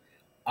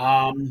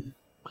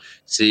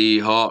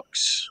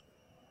 Seahawks.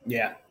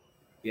 Yeah.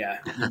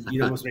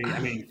 You almost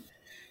made.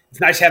 It's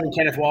nice having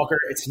Kenneth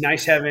Walker. It's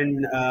nice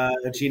having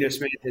Geno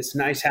Smith. It's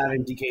nice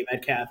having DK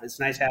Metcalf.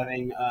 It's nice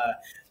having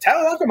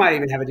Tyler Lockett might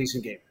even have a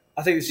decent game.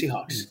 I'll take the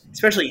Seahawks,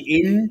 especially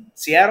in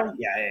Seattle.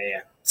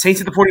 Yeah.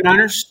 Saints at the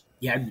 49ers.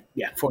 Yeah,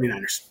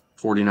 49ers.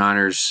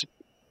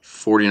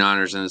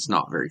 49ers, and it's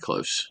not very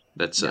close.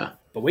 That's but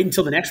wait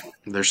until the next one.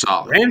 They're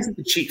solid. Rams at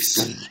the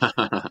Chiefs.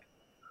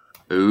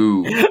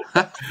 Ooh.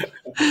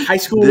 high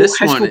school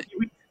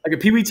like a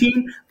Pee-wee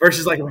team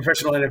versus like a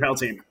professional NFL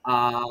team.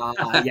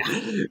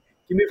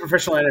 Give me a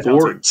professional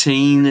NFL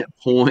team.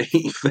 14-point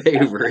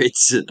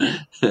favorites.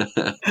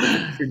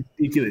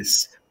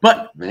 Ridiculous.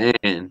 But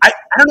man, I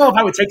don't know if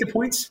I would take the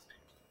points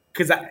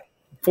because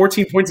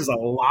 14 points is a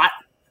lot,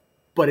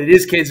 but it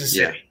is Kansas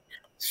City. Yeah.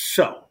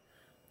 So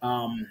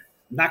I'm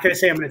not going to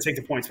say I'm going to take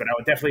the points, but I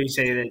would definitely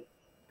say that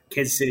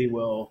Kansas City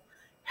will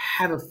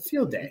have a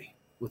field day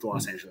with the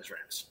Los Angeles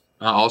Rams.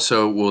 I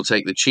also will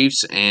take the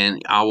Chiefs,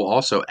 and I will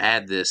also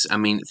add this.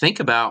 Think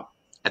about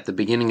at the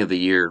beginning of the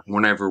year,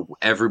 whenever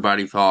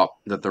everybody thought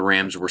that the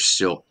Rams were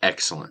still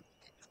excellent.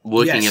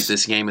 Looking at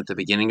this game at the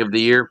beginning of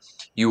the year,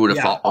 you would have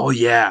thought, oh,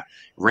 yeah,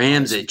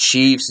 Rams at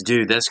Chiefs,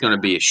 dude, that's going to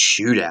be a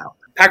shootout.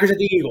 Think at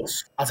the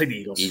Eagles. I'll take the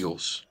Eagles.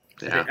 Eagles.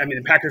 Yeah. I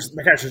mean, the Packers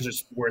are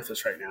just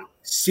worthless right now.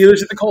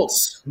 Steelers at the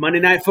Colts. Monday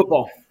Night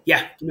Football.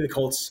 Yeah, give me the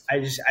Colts.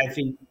 I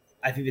think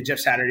that Jeff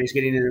Saturday is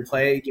getting into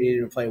play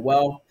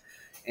well,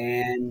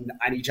 and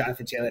I need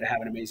Jonathan Taylor to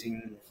have an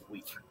amazing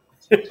week.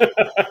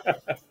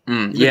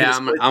 Yeah,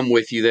 I'm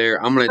with you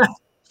there. I'm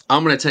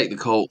gonna take the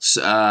Colts.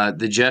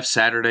 The Jeff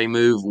Saturday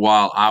move,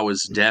 while I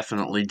was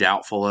definitely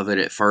doubtful of it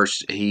at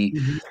first, he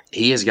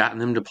has gotten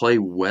them to play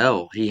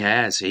well. He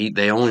has.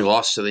 They only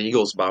lost to the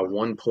Eagles by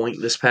 1 point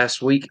this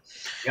past week.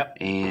 Yep.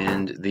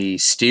 And the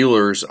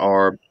Steelers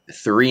are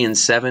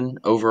 3-7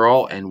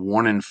 overall and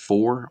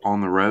 1-4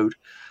 on the road.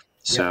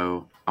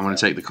 So I'm gonna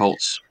take the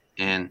Colts.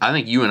 And I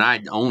think you and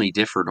I only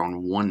differed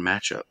on one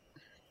matchup.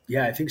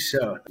 Yeah, I think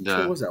so.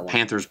 What was that one?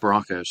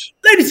 Panthers-Broncos.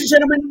 Ladies and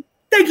gentlemen,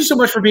 thank you so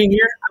much for being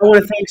here. I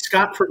want to thank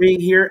Scott for being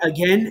here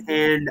again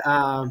and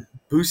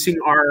boosting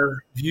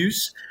our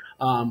views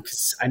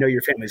because I know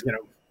your family's going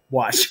to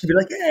watch and be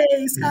like,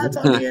 hey, Scott's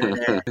on the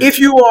internet. If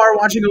you are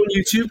watching on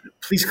YouTube,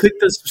 please click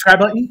the subscribe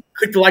button,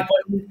 click the like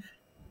button,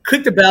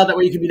 click the bell. That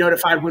way you can be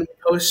notified when we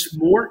post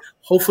more.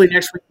 Hopefully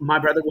next week my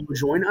brother will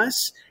join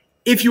us.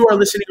 If you are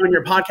listening on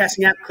your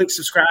podcasting app, click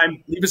subscribe,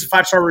 leave us a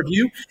 5-star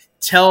review,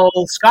 tell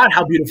Scott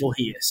how beautiful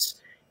he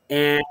is.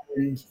 And,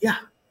 yeah,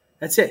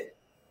 that's it.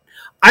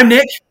 I'm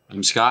Nick.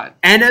 I'm Scott.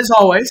 And as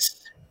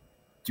always,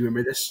 do you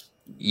remember this?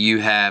 You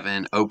have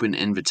an open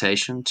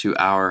invitation to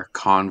our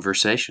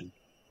conversation.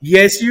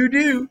 Yes, you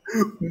do.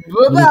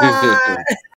 Bye-bye.